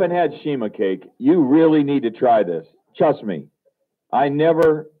you haven't had Shima cake, you really need to try this. Trust me, I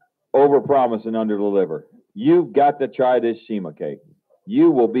never overpromise and underdeliver. You've got to try this Shima cake.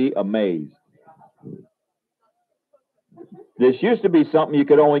 You will be amazed. This used to be something you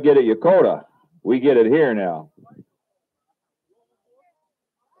could only get at Yokota. We get it here now.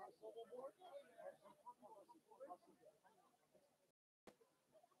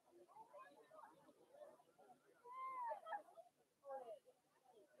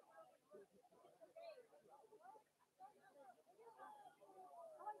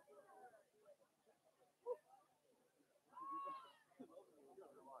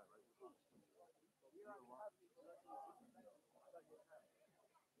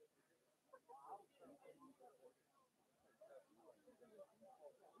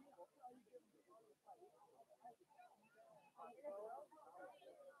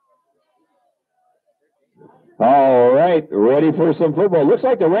 All right, ready for some football. Looks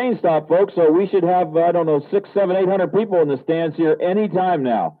like the rain stopped, folks, so we should have, I don't know, 600, 700, 800 people in the stands here any time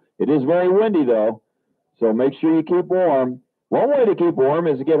now. It is very windy, though, so make sure you keep warm. One way to keep warm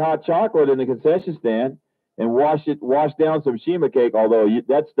is to get hot chocolate in the concession stand and wash down some Shima cake, although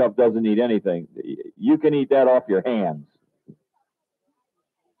that stuff doesn't need anything. You can eat that off your hands.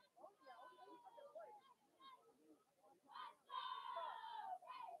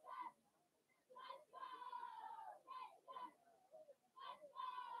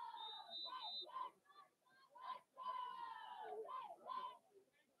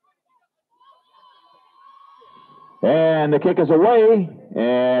 And the kick is away,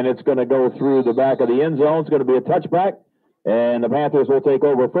 and it's going to go through the back of the end zone. It's going to be a touchback, and the Panthers will take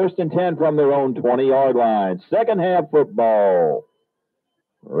over 1st and 10 from their own 20-yard line. Second half football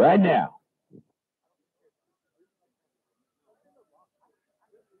right now.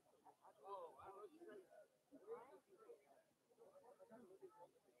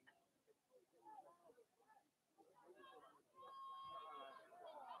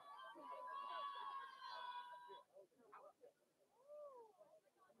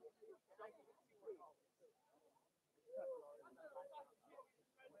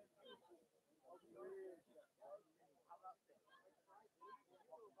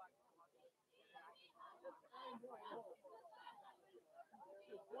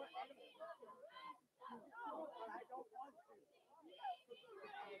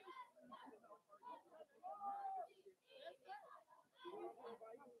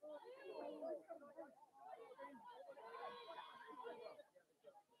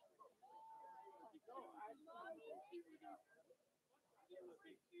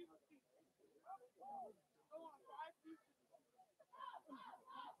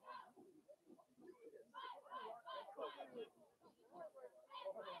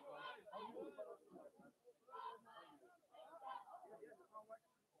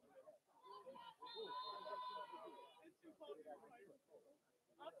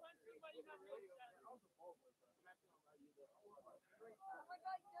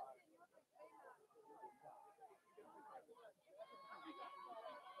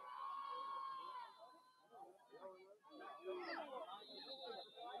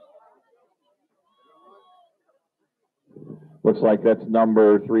 Looks like that's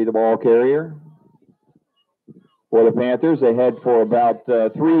number 3, the ball carrier. For the Panthers, they head for about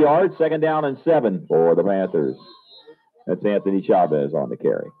 3 yards, 2nd down and 7 for the Panthers. That's Anthony Chavez on the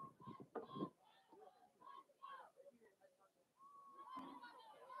carry.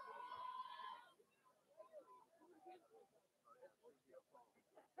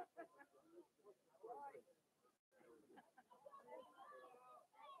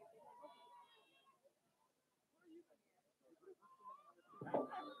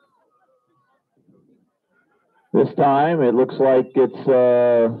 This time, it looks like it's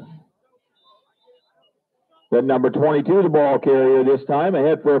that number 22, the ball carrier this time.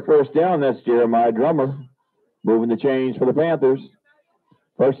 Ahead for a 1st down. That's Jeremiah Drummer moving the chains for the Panthers.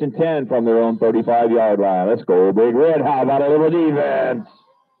 1st and 10 from their own 35-yard line. Let's go, Big Red. How about a little defense?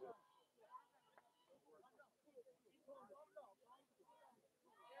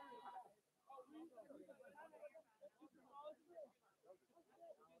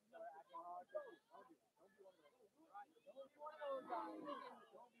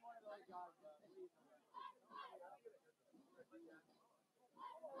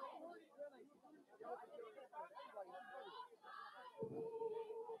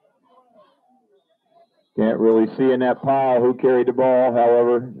 Can't really see in that pile who carried the ball.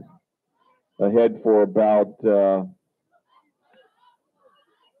 However, ahead for about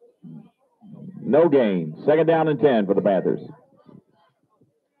no gain. 2nd down and 10 for the Panthers.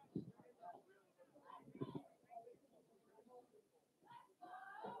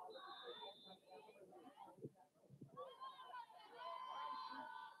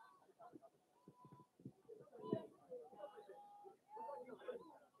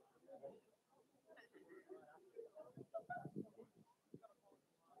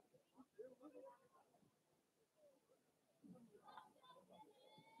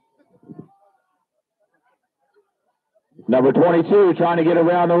 Number 22 trying to get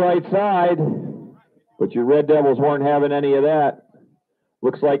around the right side, but your Red Devils weren't having any of that.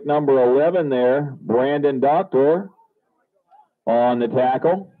 Looks like number 11 there, Brandon Doctor, on the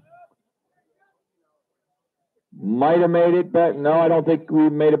tackle. Might have made it back. No, I don't think we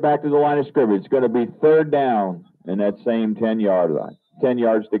made it back to the line of scrimmage. It's going to be 3rd down in that same 10-yard line. 10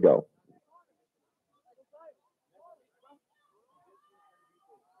 yards to go.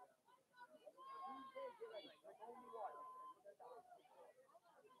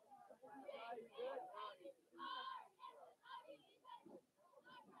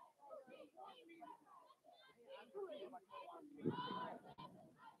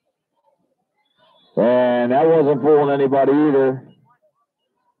 And that wasn't fooling anybody either.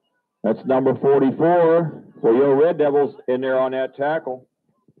 That's number 44 for your Red Devils in there on that tackle.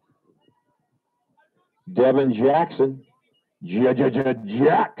 Devin Jackson.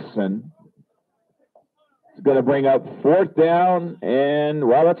 Jackson. It's going to bring up 4th down, and,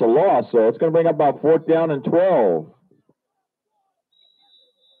 well, that's a loss, so it's going to bring up about 4th down and 12.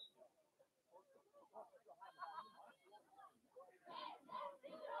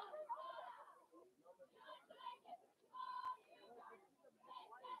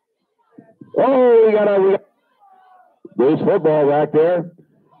 Oh, we got loose football back there,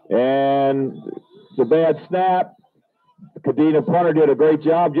 and it's a bad snap. Kadena punter did a great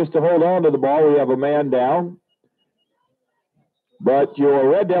job just to hold on to the ball. We have a man down. But your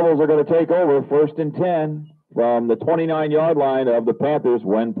Red Devils are going to take over 1st and 10 from the 29-yard line of the Panthers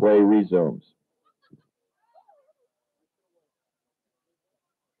when play resumes.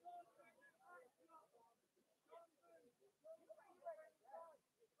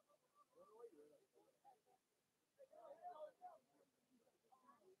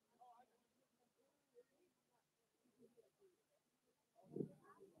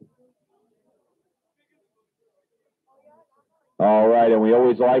 All right, and we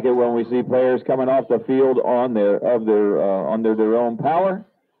always like it when we see players coming off the field under their own power.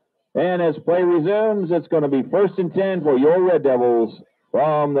 And as play resumes, it's going to be 1st and 10 for your Red Devils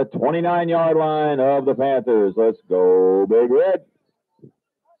from the 29-yard line of the Panthers. Let's go, Big Red.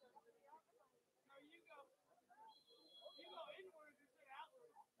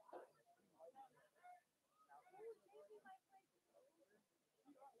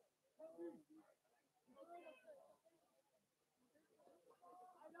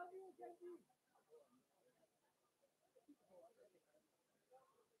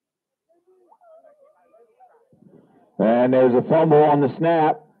 And there's a fumble on the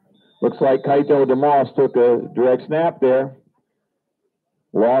snap. Looks like Kaito DeMoss took a direct snap there.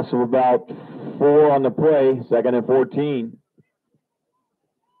 Loss of about 4 on the play, 2nd and 14.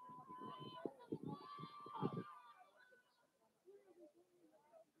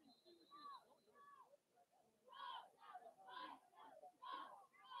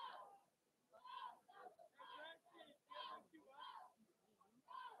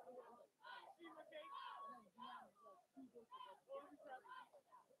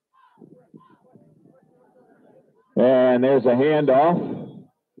 And there's a handoff.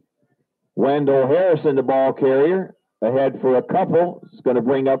 Wendell Harrison, the ball carrier, ahead for a couple. It's going to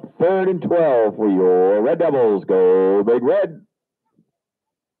bring up 3rd and 12 for your Red Devils. Go Big Red.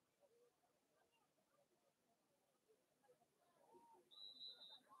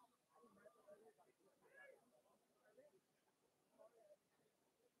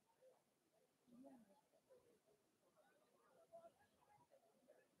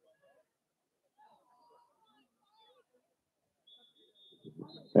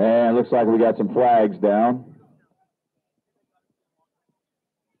 And looks like we got some flags down.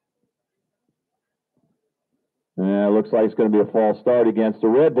 And it looks like it's going to be a false start against the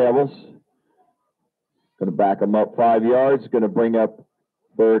Red Devils. Going to back them up 5 yards. Going to bring up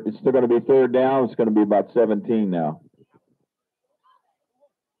 3rd. It's still going to be 3rd down. It's going to be about 17 now.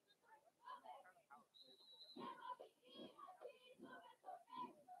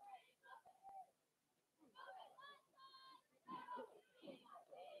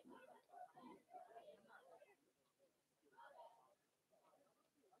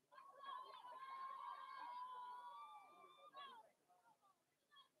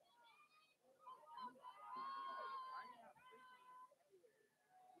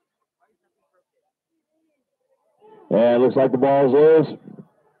 And it looks like the ball's loose.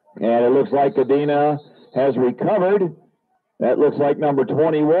 And it looks like Kadena has recovered. That looks like number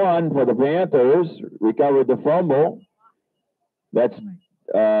 21 for the Panthers. Recovered the fumble. That's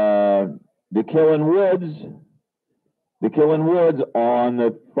DeKillen Woods. DeKillen Woods on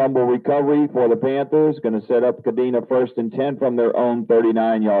the fumble recovery for the Panthers. Going to set up Kadena 1st and 10 from their own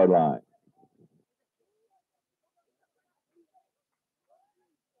 39-yard line.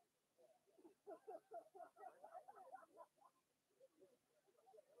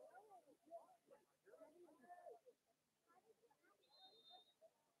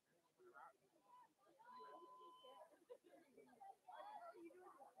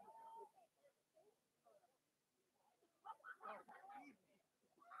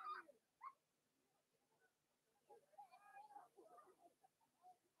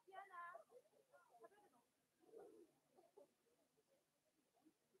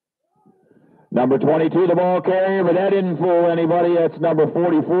 Number 22, the ball carrier, but that didn't fool anybody. That's number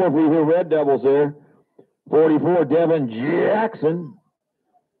 44 for your Red Devils there. 44, Devin Jackson.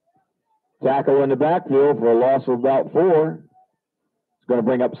 Tackle in the backfield for a loss of about 4. It's going to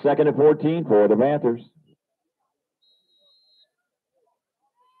bring up 2nd and 14 for the Panthers.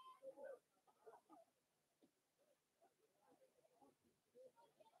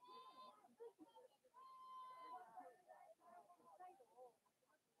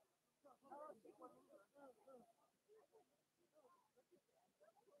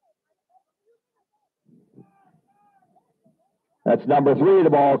 That's number 3, the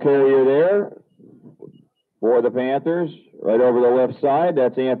ball carrier there for the Panthers. Right over the left side,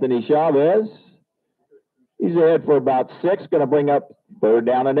 that's Anthony Chavez. He's ahead for about 6, going to bring up 3rd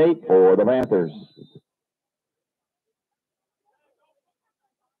down and 8 for the Panthers.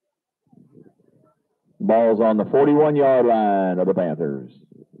 Ball's on the 41-yard line of the Panthers.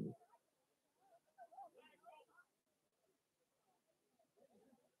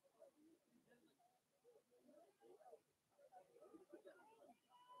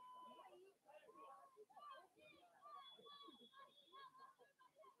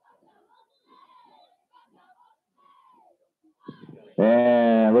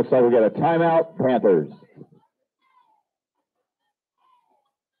 And looks like we got a timeout, Panthers.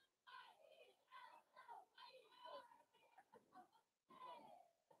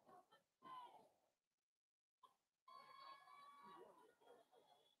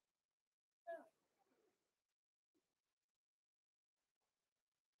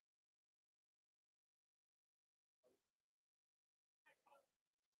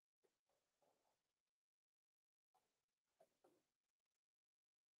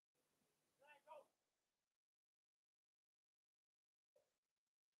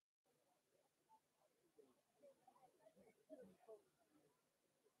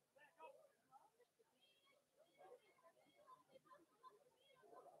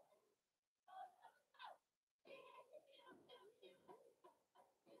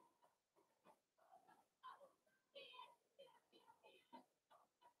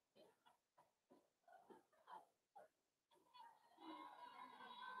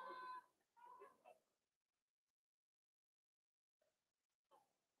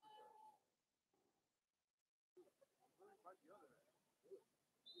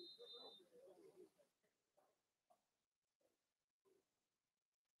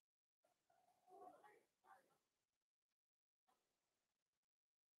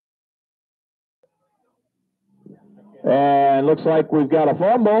 And looks like we've got a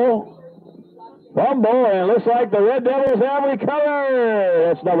fumble. Fumble, and looks like the Red Devils have recovered.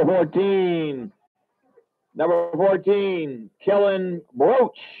 That's number 14. Number 14, Kellen Broach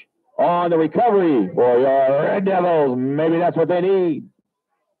on the recovery for your Red Devils. Maybe that's what they need.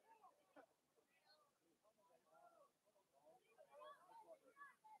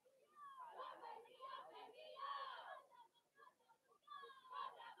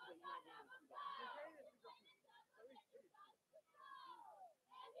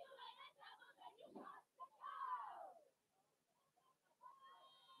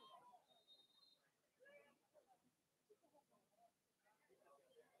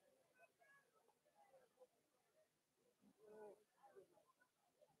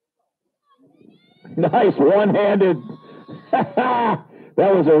 Nice one-handed. That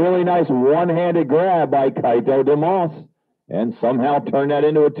was a really nice one-handed grab by Kaito DeMoss, and somehow turned that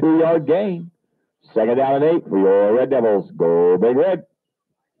into a 2-yard gain. Second down and 8 for your Red Devils. Go Big Red.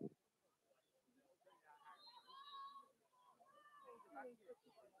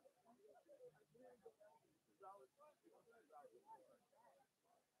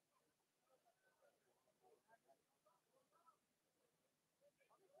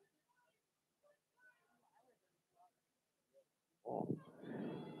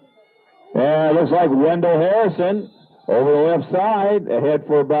 And it looks like Wendell Harrison over the left side, ahead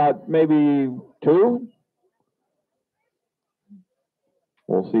for about maybe 2.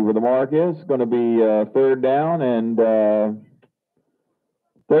 We'll see where the mark is. It's going to be third down and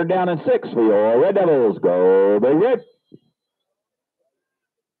 6 for your Red Devils. Go Big Red.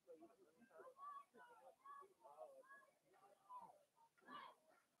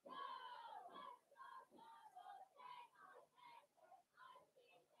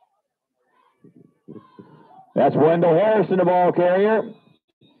 That's Wendell Harrison, the ball carrier.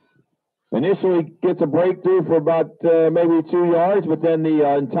 Initially gets a breakthrough for about maybe 2 yards, but then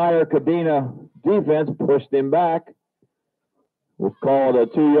the entire Kadena defense pushed him back. We'll call it a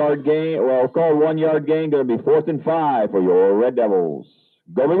 2-yard gain. Well, we'll call it 1-yard gain. Going to be 4th and 5 for your Red Devils.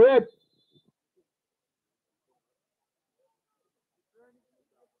 Go Big Red.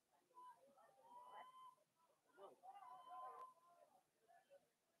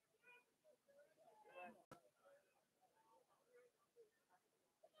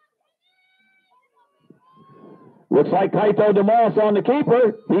 Looks like Kaito DeMoss on the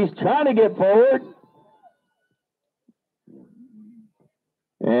keeper. He's trying to get forward.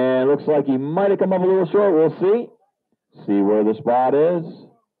 And looks like he might have come up a little short. We'll see. See where the spot is.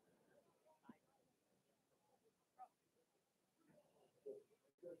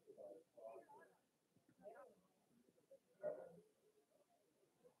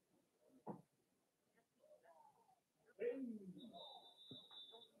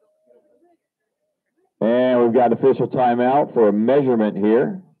 And we've got official timeout for a measurement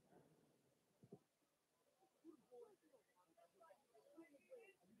here.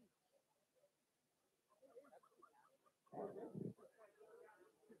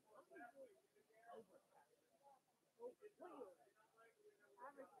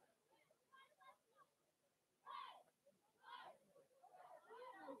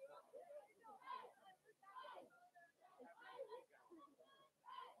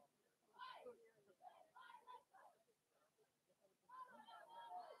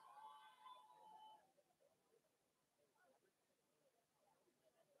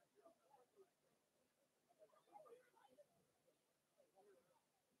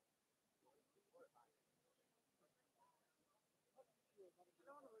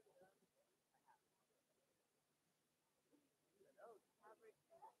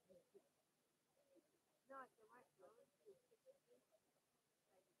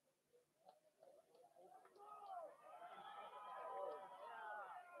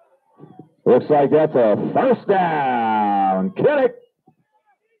 Looks like that's a first down. Kinnick.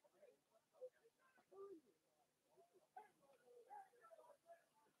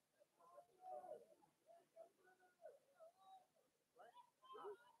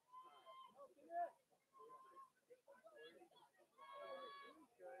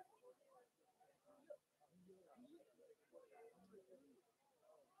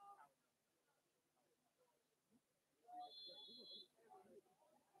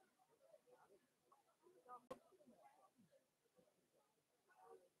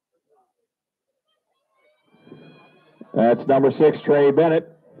 That's number 6, Trey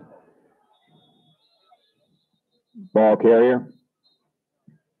Bennett. Ball carrier.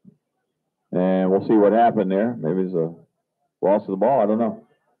 And we'll see what happened there. Maybe it's a loss of the ball. I don't know.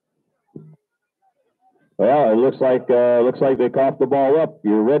 Well, it looks like they coughed the ball up.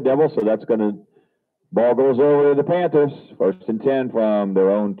 Your Red Devils, so that's going to ball goes over to the Panthers. 1st and 10 from their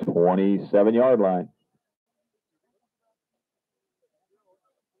own 27-yard line.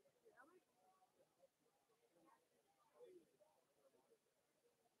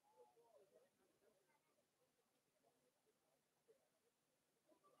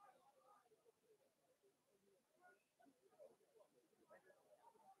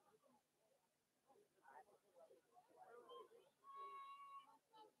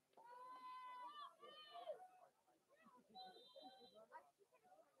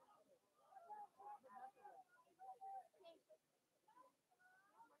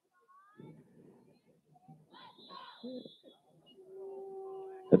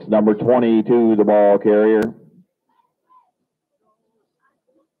 It's number 22, the ball carrier.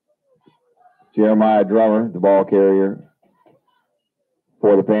 Jeremiah Drummer, the ball carrier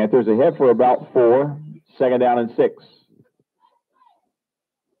for the Panthers. They head for about 4, 2nd down and 6.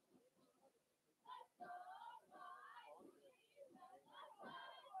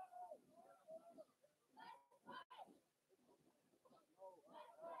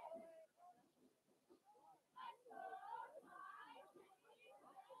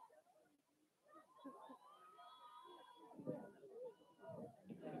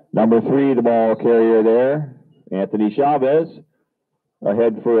 Number 3, the ball carrier there, Anthony Chavez,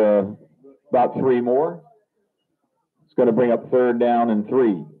 ahead for about 3 more. It's going to bring up 3rd down and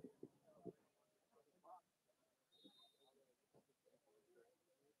 3.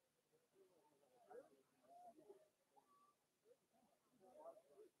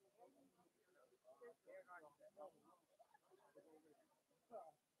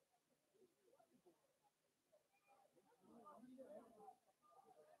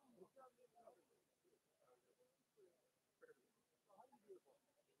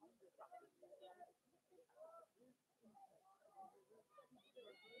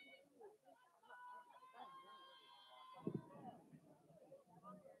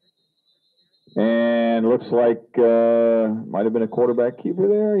 And looks like might have been a quarterback keeper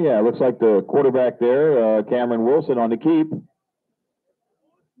there. Yeah, looks like the quarterback there, Cameron Wilson, on the keep.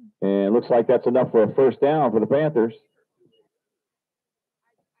 And looks like that's enough for a 1st down for the Panthers.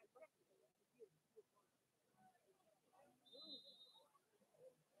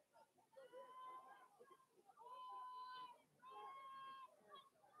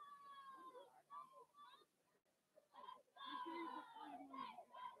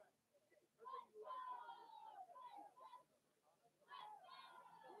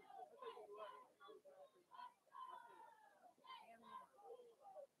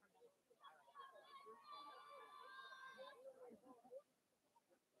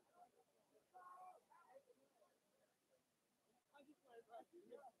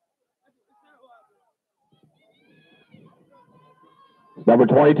 Number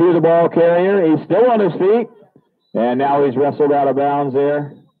 22, the ball carrier. He's still on his feet. And now he's wrestled out of bounds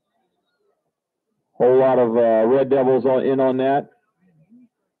there. Whole lot of Red Devils in on that.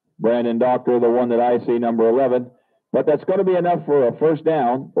 Brandon Doctor, the one that I see, number 11. But that's going to be enough for a 1st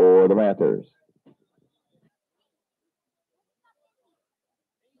down for the Panthers.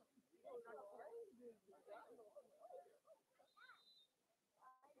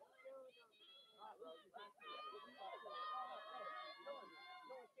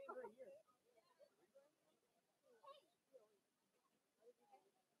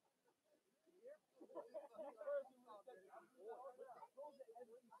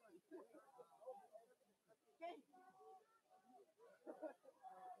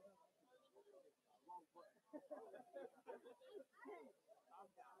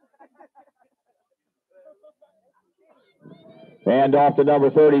 And off to number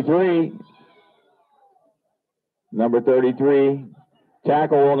 33. Number 33.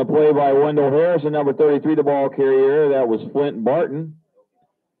 Tackle on the play by Wendell Harrison. Number 33, the ball carrier. That was Flint Barton.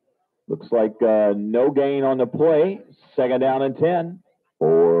 Looks like no gain on the play. 2nd down and 10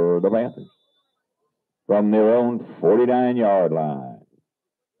 for the Panthers from their own 49-yard line.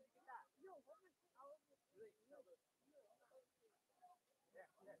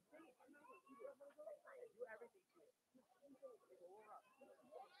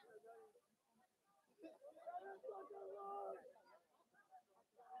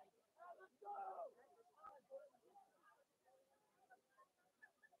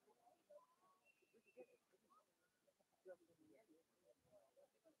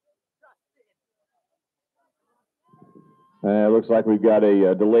 Looks like we've got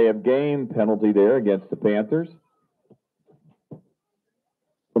a delay of game penalty there against the Panthers.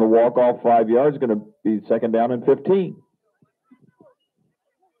 Going to walk off 5 yards. Going to be second down and 15.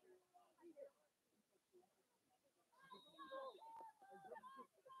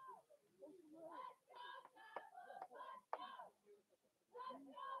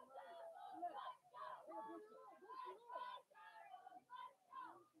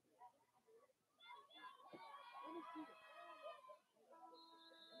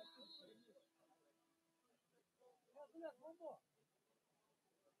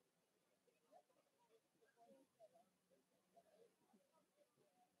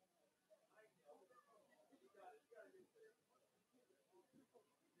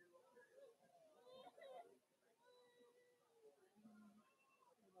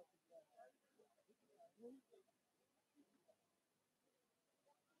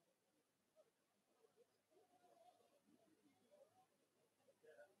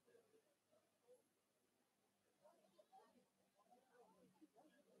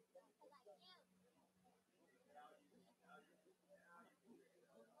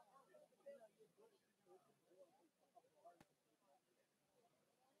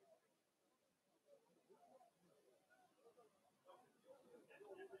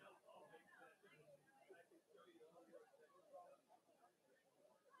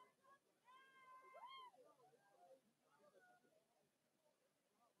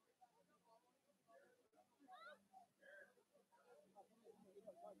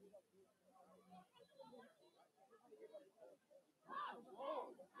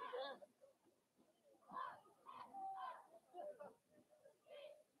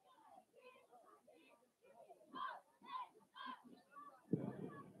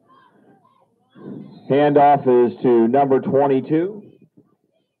 Handoff is to number 22,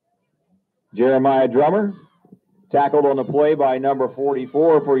 Jeremiah Drummer. Tackled on the play by number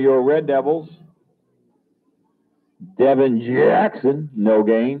 44 for your Red Devils, Devin Jackson. No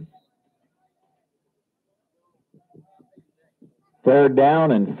gain. Third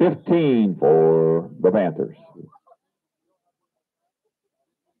down and 15 for the Panthers.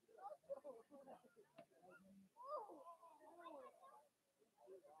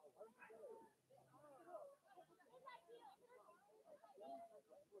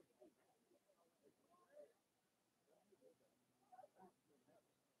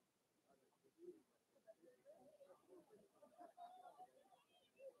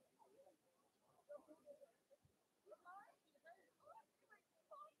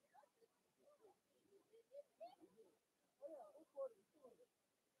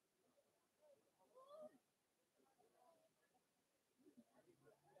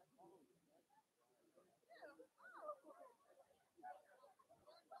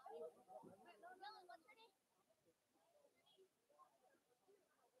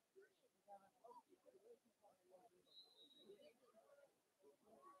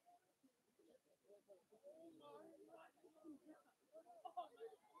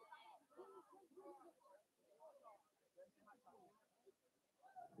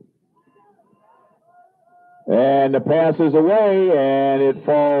 And the pass is away, and it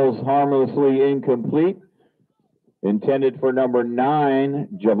falls harmlessly incomplete. Intended for number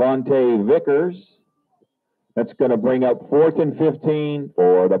 9, Javonte Vickers. That's going to bring up 4th and 15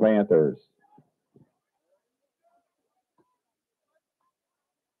 for the Panthers.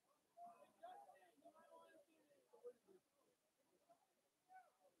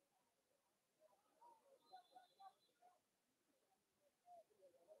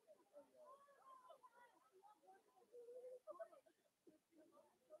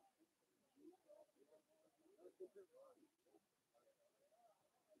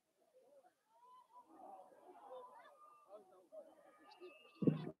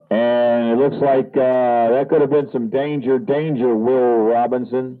 And it looks like that could have been some danger, Will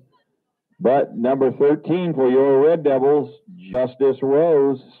Robinson. But number 13 for your Red Devils, Justice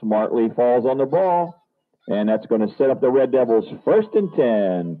Rose, smartly falls on the ball. And that's going to set up the Red Devils 1st and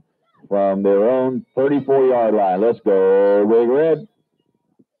 10 from their own 34-yard line. Let's go, Big Red.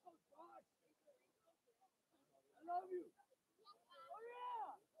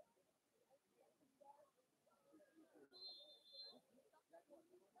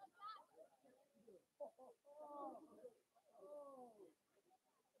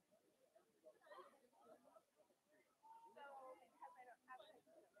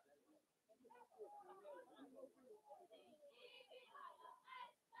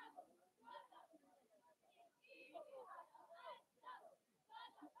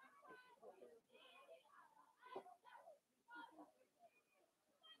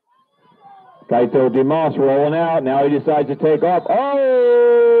 Kaito DeMoss rolling out. Now he decides to take off. Oh!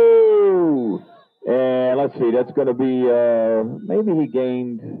 And let's see, that's going to be, maybe he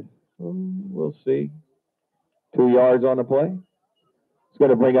gained, we'll see, 2 yards on the play. It's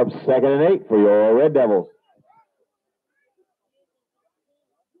going to bring up 2nd and 8 for your Red Devils.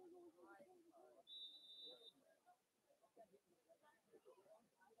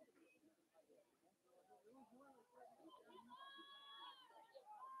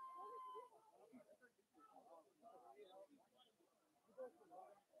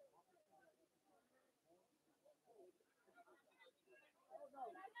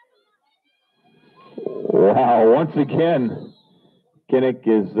 Wow, once again, Kinnick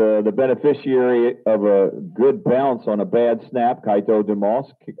is the beneficiary of a good bounce on a bad snap. Kaito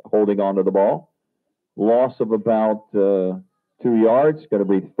DeMoss holding on to the ball. Loss of about 2 yards. Going to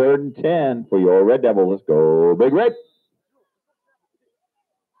be 3rd and 10 for your Red Devils. Let's go, Big Red.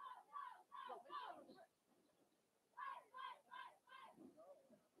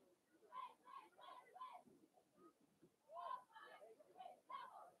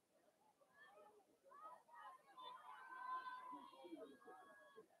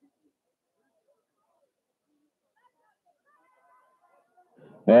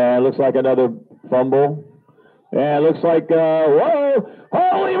 And looks like another fumble. And looks like, whoa,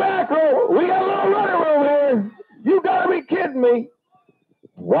 holy mackerel, we got a little runner room here. You got to be kidding me.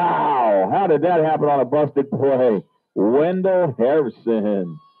 Wow, how did that happen on a busted play? Wendell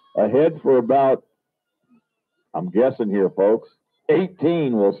Harrison ahead for about, I'm guessing here, folks,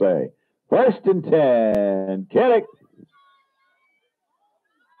 18, we'll say. 1st and 10, Kinnick.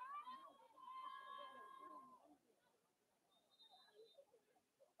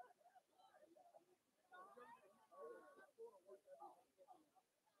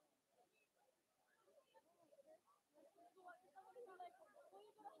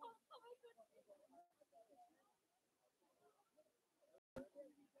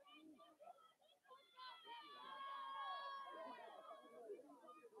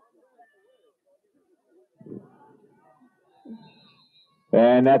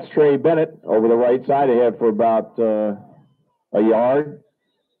 And that's Trey Bennett over the right side ahead for about a yard.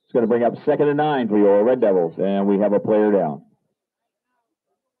 It's going to bring up 2nd and 9 for your Red Devils, and we have a player down.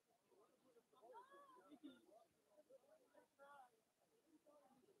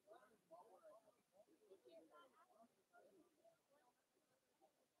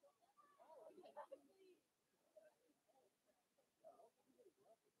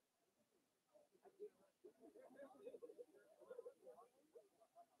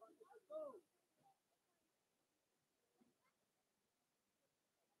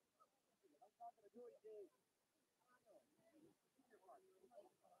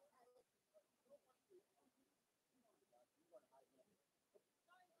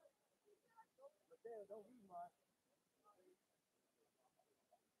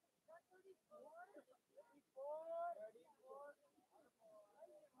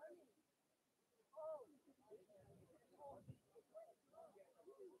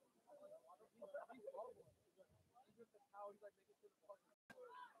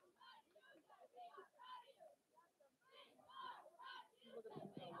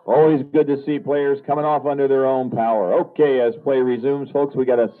 Always good to see players coming off under their own power. Okay, as play resumes, folks, we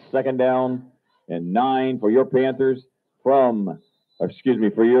got a 2nd down and 9 for your Panthers from,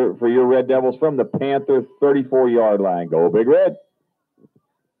 for your Red Devils from the Panther 34-yard line. Go Big Red.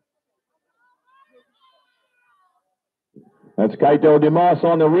 That's Kaito DeMoss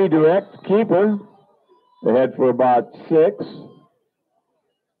on the redirect. Keeper ahead for about 6.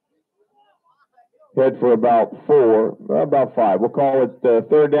 Head for about 4, about 5. We'll call it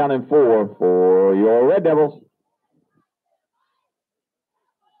 3rd down and 4 for your Red Devils.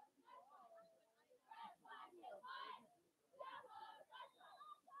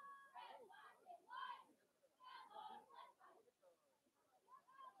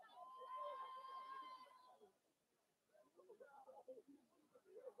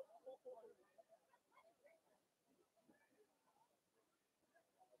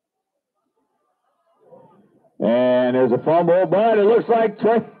 And there's a fumble, but it looks like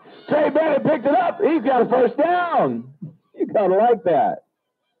Trey Bennett picked it up. He's got a 1st down. You gotta like that.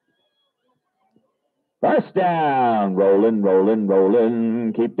 1st down. Rolling, rolling,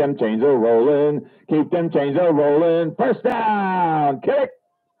 rolling. Keep them chains a rolling. Keep them chains a rolling. 1st down. Kick.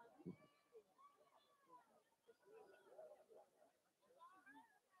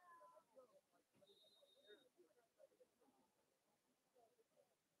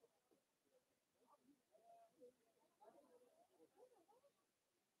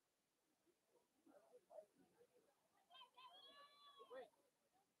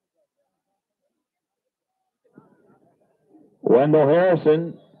 Wendell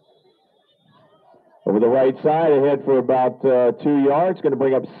Harrison Over the right side, ahead for about 2 yards. Going to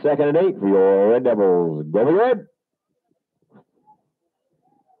bring up 2nd and 8 for your Red Devils. Go Big Red.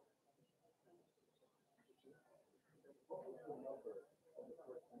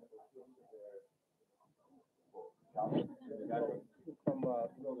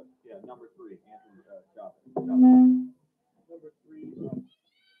 Number 3, Anthony Chop. Number 3.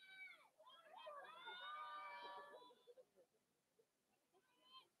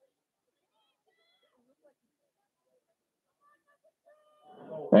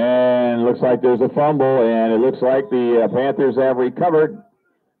 And looks like there's a fumble, and it looks like the Panthers have recovered.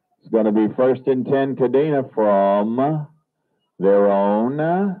 It's going to be 1st and 10 Kadena from their own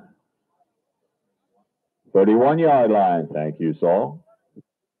 31-yard line. Thank you, Saul.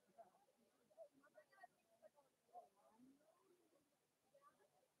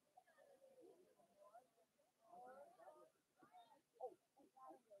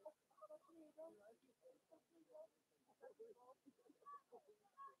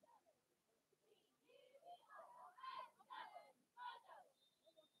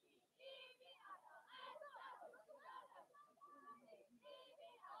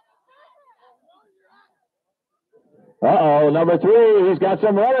 Uh-oh, number 3, he's got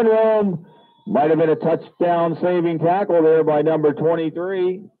some running room. Might have been a touchdown saving tackle there by number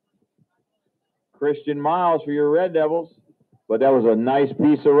 23. Christian Miles for your Red Devils. But that was a nice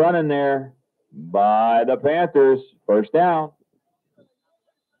piece of running there by the Panthers. 1st down.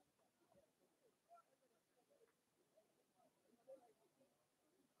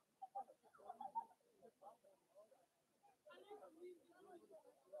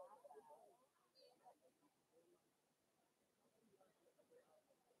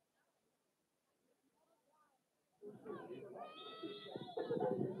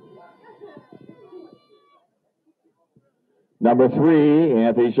 Number 3,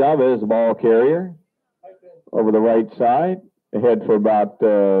 Anthony Chavez, the ball carrier. Over the right side. Ahead for about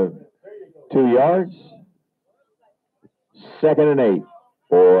 2 yards. 2nd and 8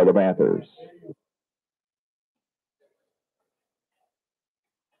 for the Panthers.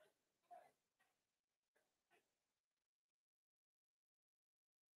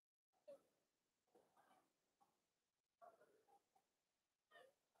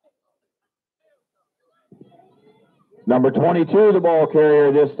 Number 22, the ball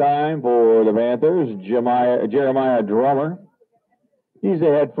carrier this time for the Panthers, Jeremiah Drummer. He's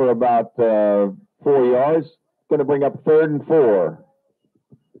ahead for about 4 yards. Going to bring up 3rd and 4.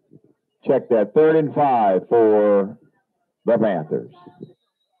 Check that, 3rd and 5 for the Panthers.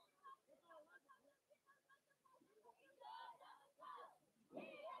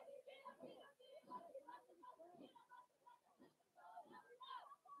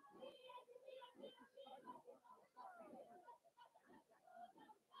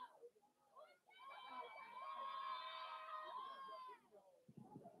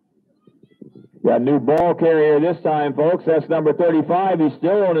 Got a new ball carrier this time, folks. That's number 35. He's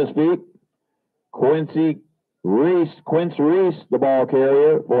still on his feet. Quince Reese, the ball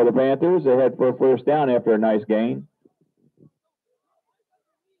carrier for the Panthers. Ahead for a 1st down after a nice gain.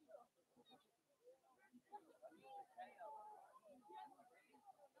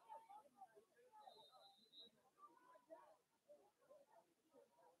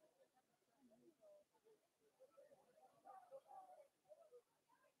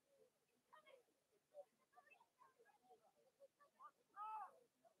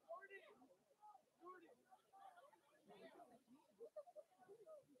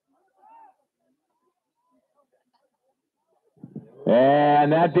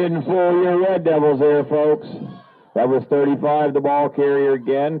 And that didn't fool your Red Devils there, folks. That was 35, the ball carrier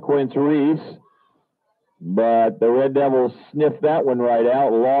again, Quince Reese. But the Red Devils sniffed that one right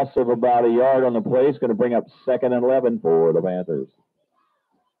out. Loss of about a yard on the play. It's going to bring up 2nd and 11 for the Panthers.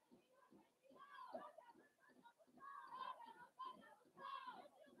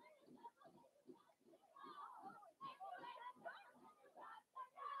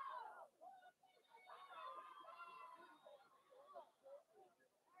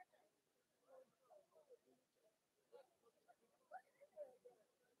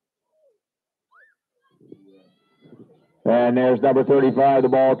 And there's number 35, the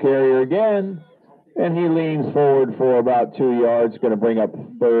ball carrier again. And he leans forward for about 2 yards. Going to bring up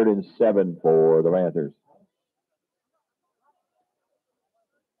 3rd and 7 for the Panthers.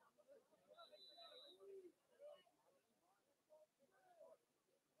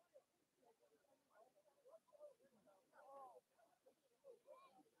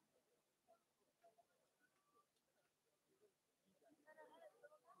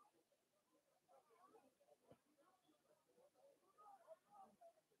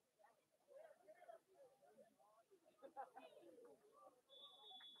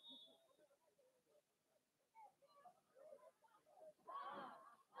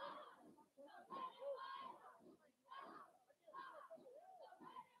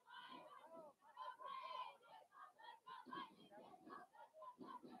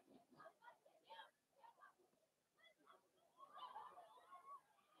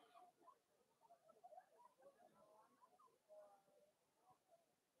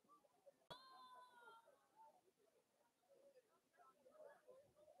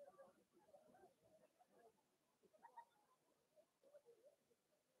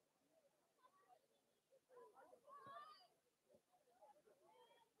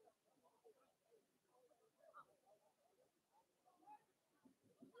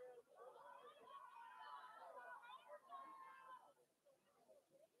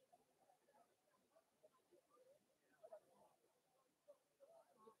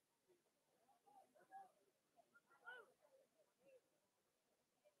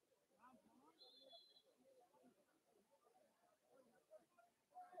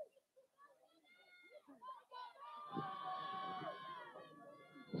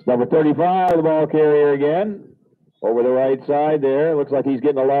 It's number 35, the ball carrier again. Over the right side there. Looks like he's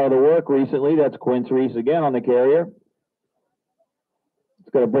getting a lot of the work recently. That's Quince Reese again on the carrier. It's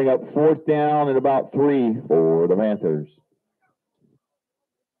going to bring up 4th down and about 3 for the Panthers.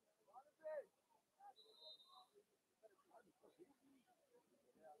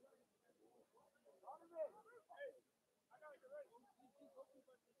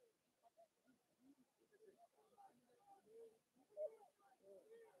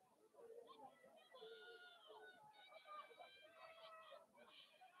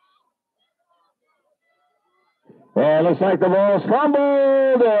 And looks like the ball's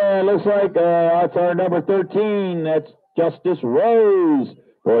fumbled. Looks like that's our number 13. That's Justice Rose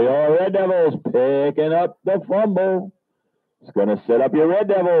for your Red Devils, picking up the fumble. It's going to set up your Red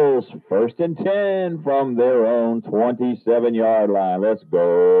Devils. 1st and 10 from their own 27-yard line. Let's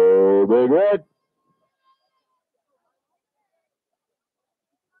go, Big Red.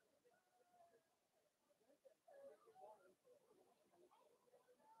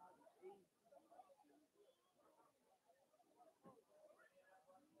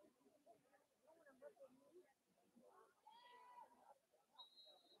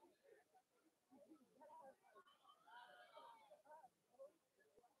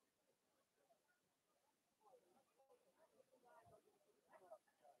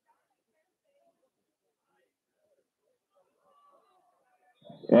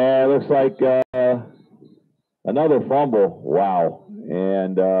 And it looks like another fumble. Wow.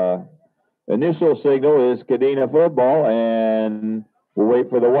 And initial signal is Kadena football, and we'll wait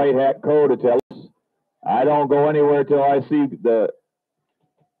for the white hat Co to tell us. I don't go anywhere till I see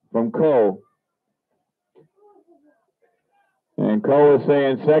from Co. And Co is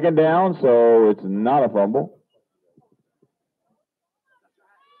saying 2nd down, so it's not a fumble.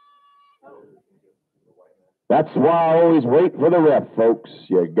 That's why I always wait for the ref, folks.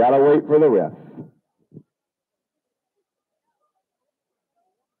 You gotta wait for the ref.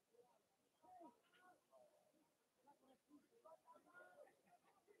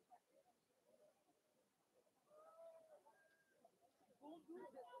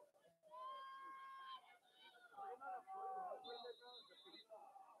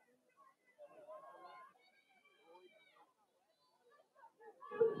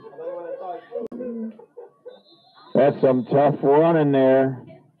 That's some tough running there.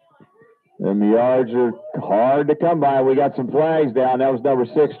 Them yards are hard to come by. We got some flags down. That was number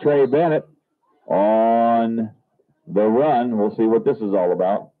 6, Trey Bennett, on the run. We'll see what this is all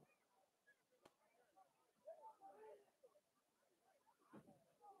about.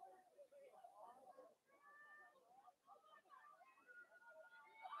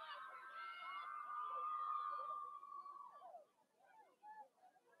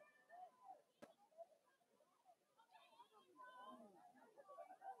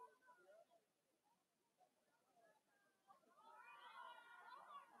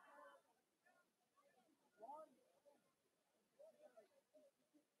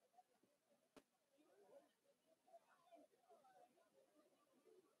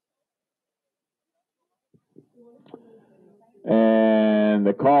 And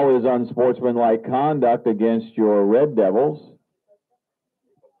the call is unsportsmanlike conduct against your Red Devils.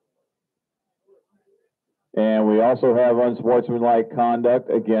 And we also have unsportsmanlike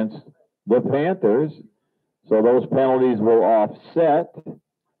conduct against the Panthers. So those penalties will offset.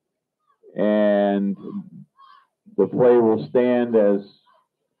 And the play will stand as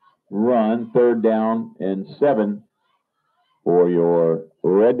run, 3rd down and 7 for your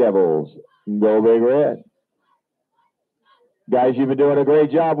Red Devils. Go Big Red. Guys, you've been doing a great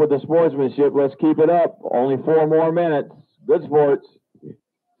job with the sportsmanship. Let's keep it up. Only 4 more minutes. Good sports.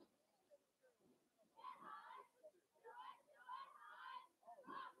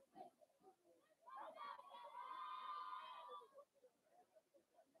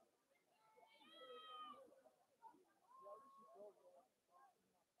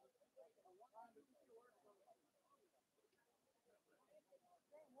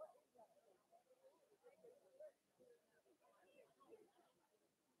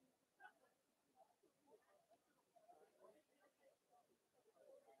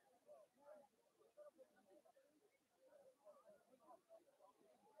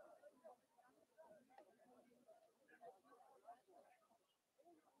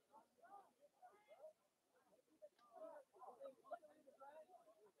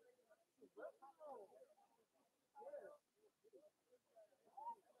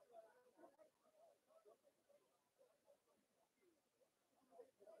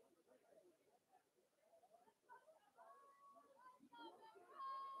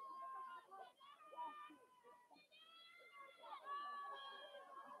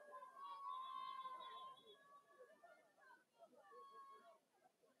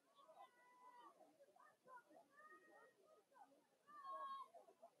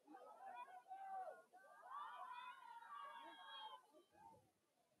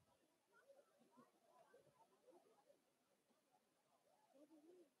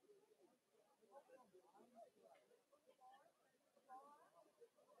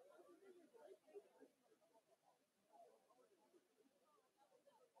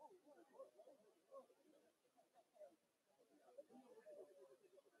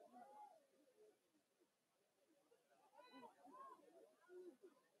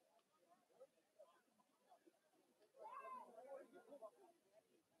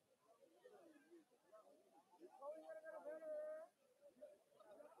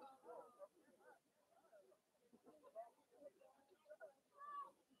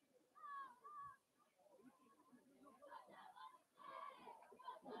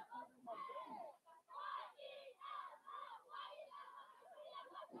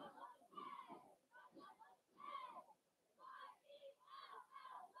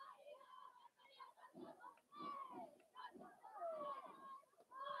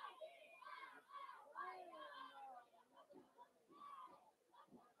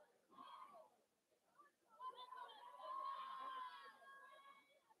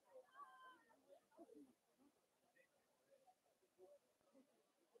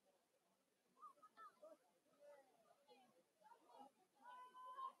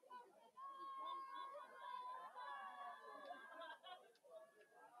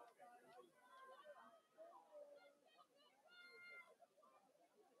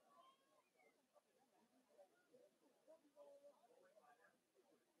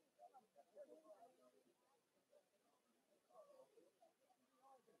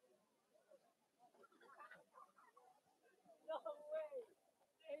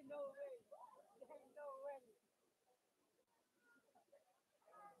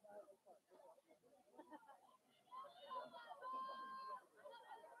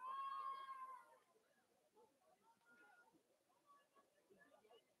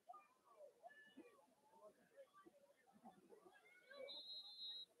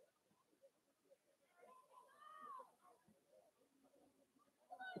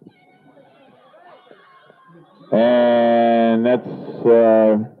 And that's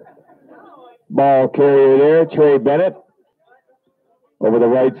ball carrier there, Trey Bennett. Over the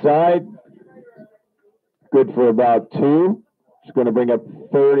right side. Good for about 2. It's going to bring up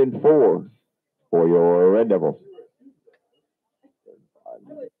 3rd and 4 for your Red Devils.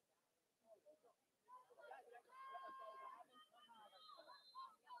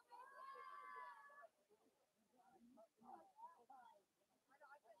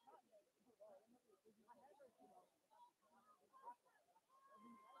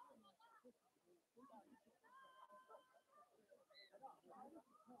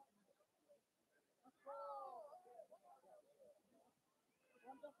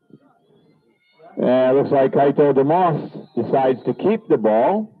 Looks like Kaito DeMoss decides to keep the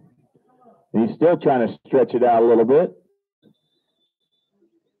ball. He's still trying to stretch it out a little bit.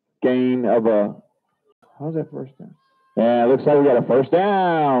 Gain of a... How's that first down? Yeah, looks like we got a first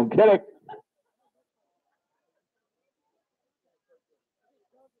down. Kinnick.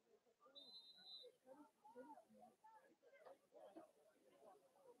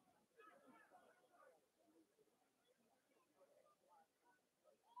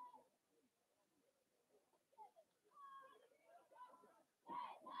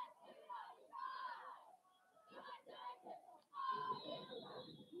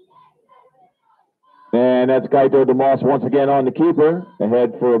 And that's Kaito DeMoss once again on the keeper,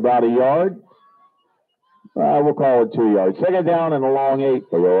 ahead for about a yard. We'll call it 2 yards. Second down and a long 8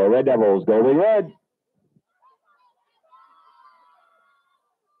 for your Red Devils. Go Big Red.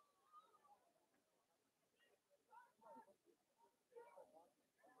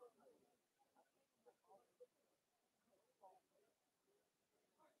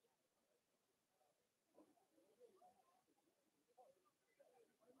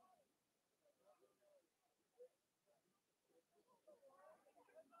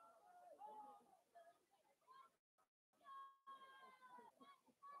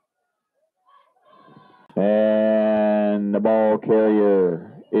 And the ball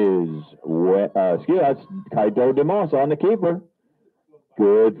carrier is that's Kaito DeMoss on the keeper.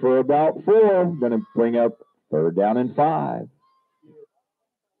 Good for about 4. Going to bring up third down and 5.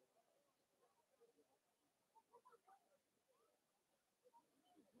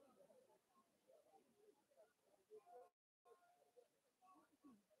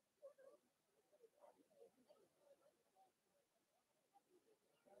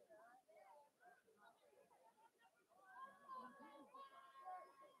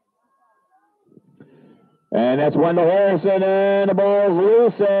 And that's Wendell Harrison, and the ball's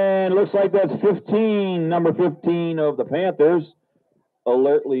loose, and looks like that's 15, number 15 of the Panthers.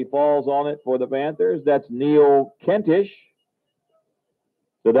 Alertly falls on it for the Panthers. That's Neil Kentish.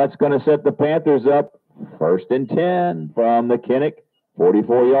 So that's going to set the Panthers up 1st and 10 from the Kinnick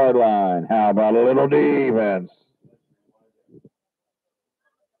 44-yard line. How about a little defense?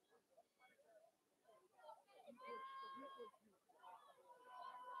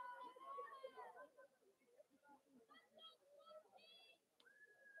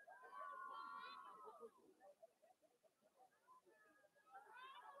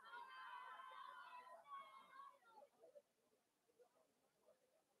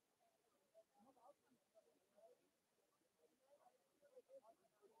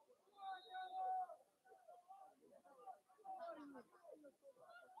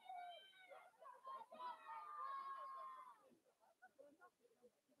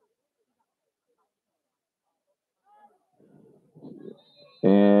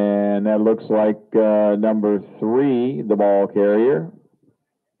 And that looks like number 3, the ball carrier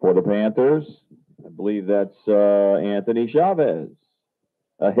for the Panthers. I believe that's Anthony Chavez.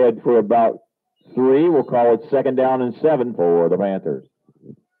 Ahead for about 3. We'll call it 2nd down and 7 for the Panthers.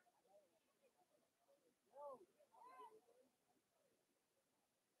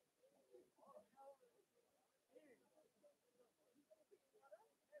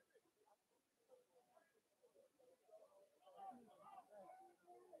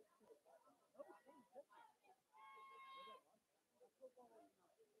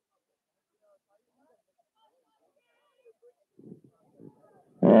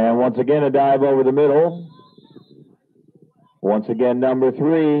 And once again, a dive over the middle. Once again, number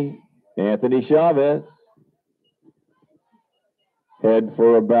 3, Anthony Chavez. Head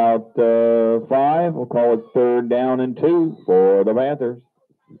for about 5. We'll call it 3rd down and 2 for the Panthers.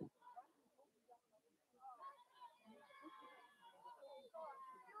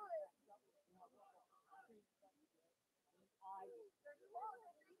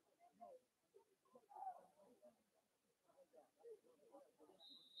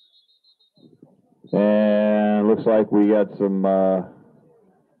 And looks like we got some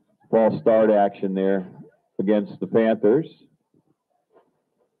false start action there against the Panthers.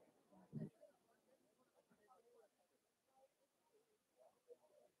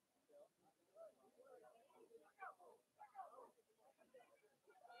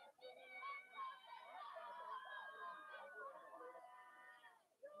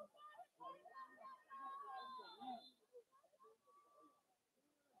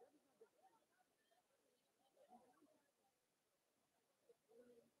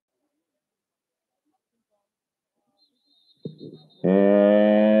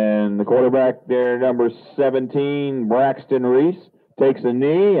 And the quarterback there, number 17, Braxton Reese, takes a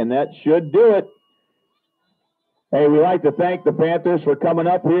knee, and that should do it. Hey, we'd like to thank the Panthers for coming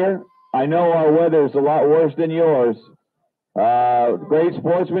up here. I know our weather's a lot worse than yours. Great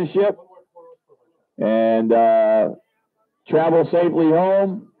sportsmanship, and travel safely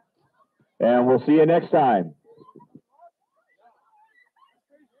home, and we'll see you next time.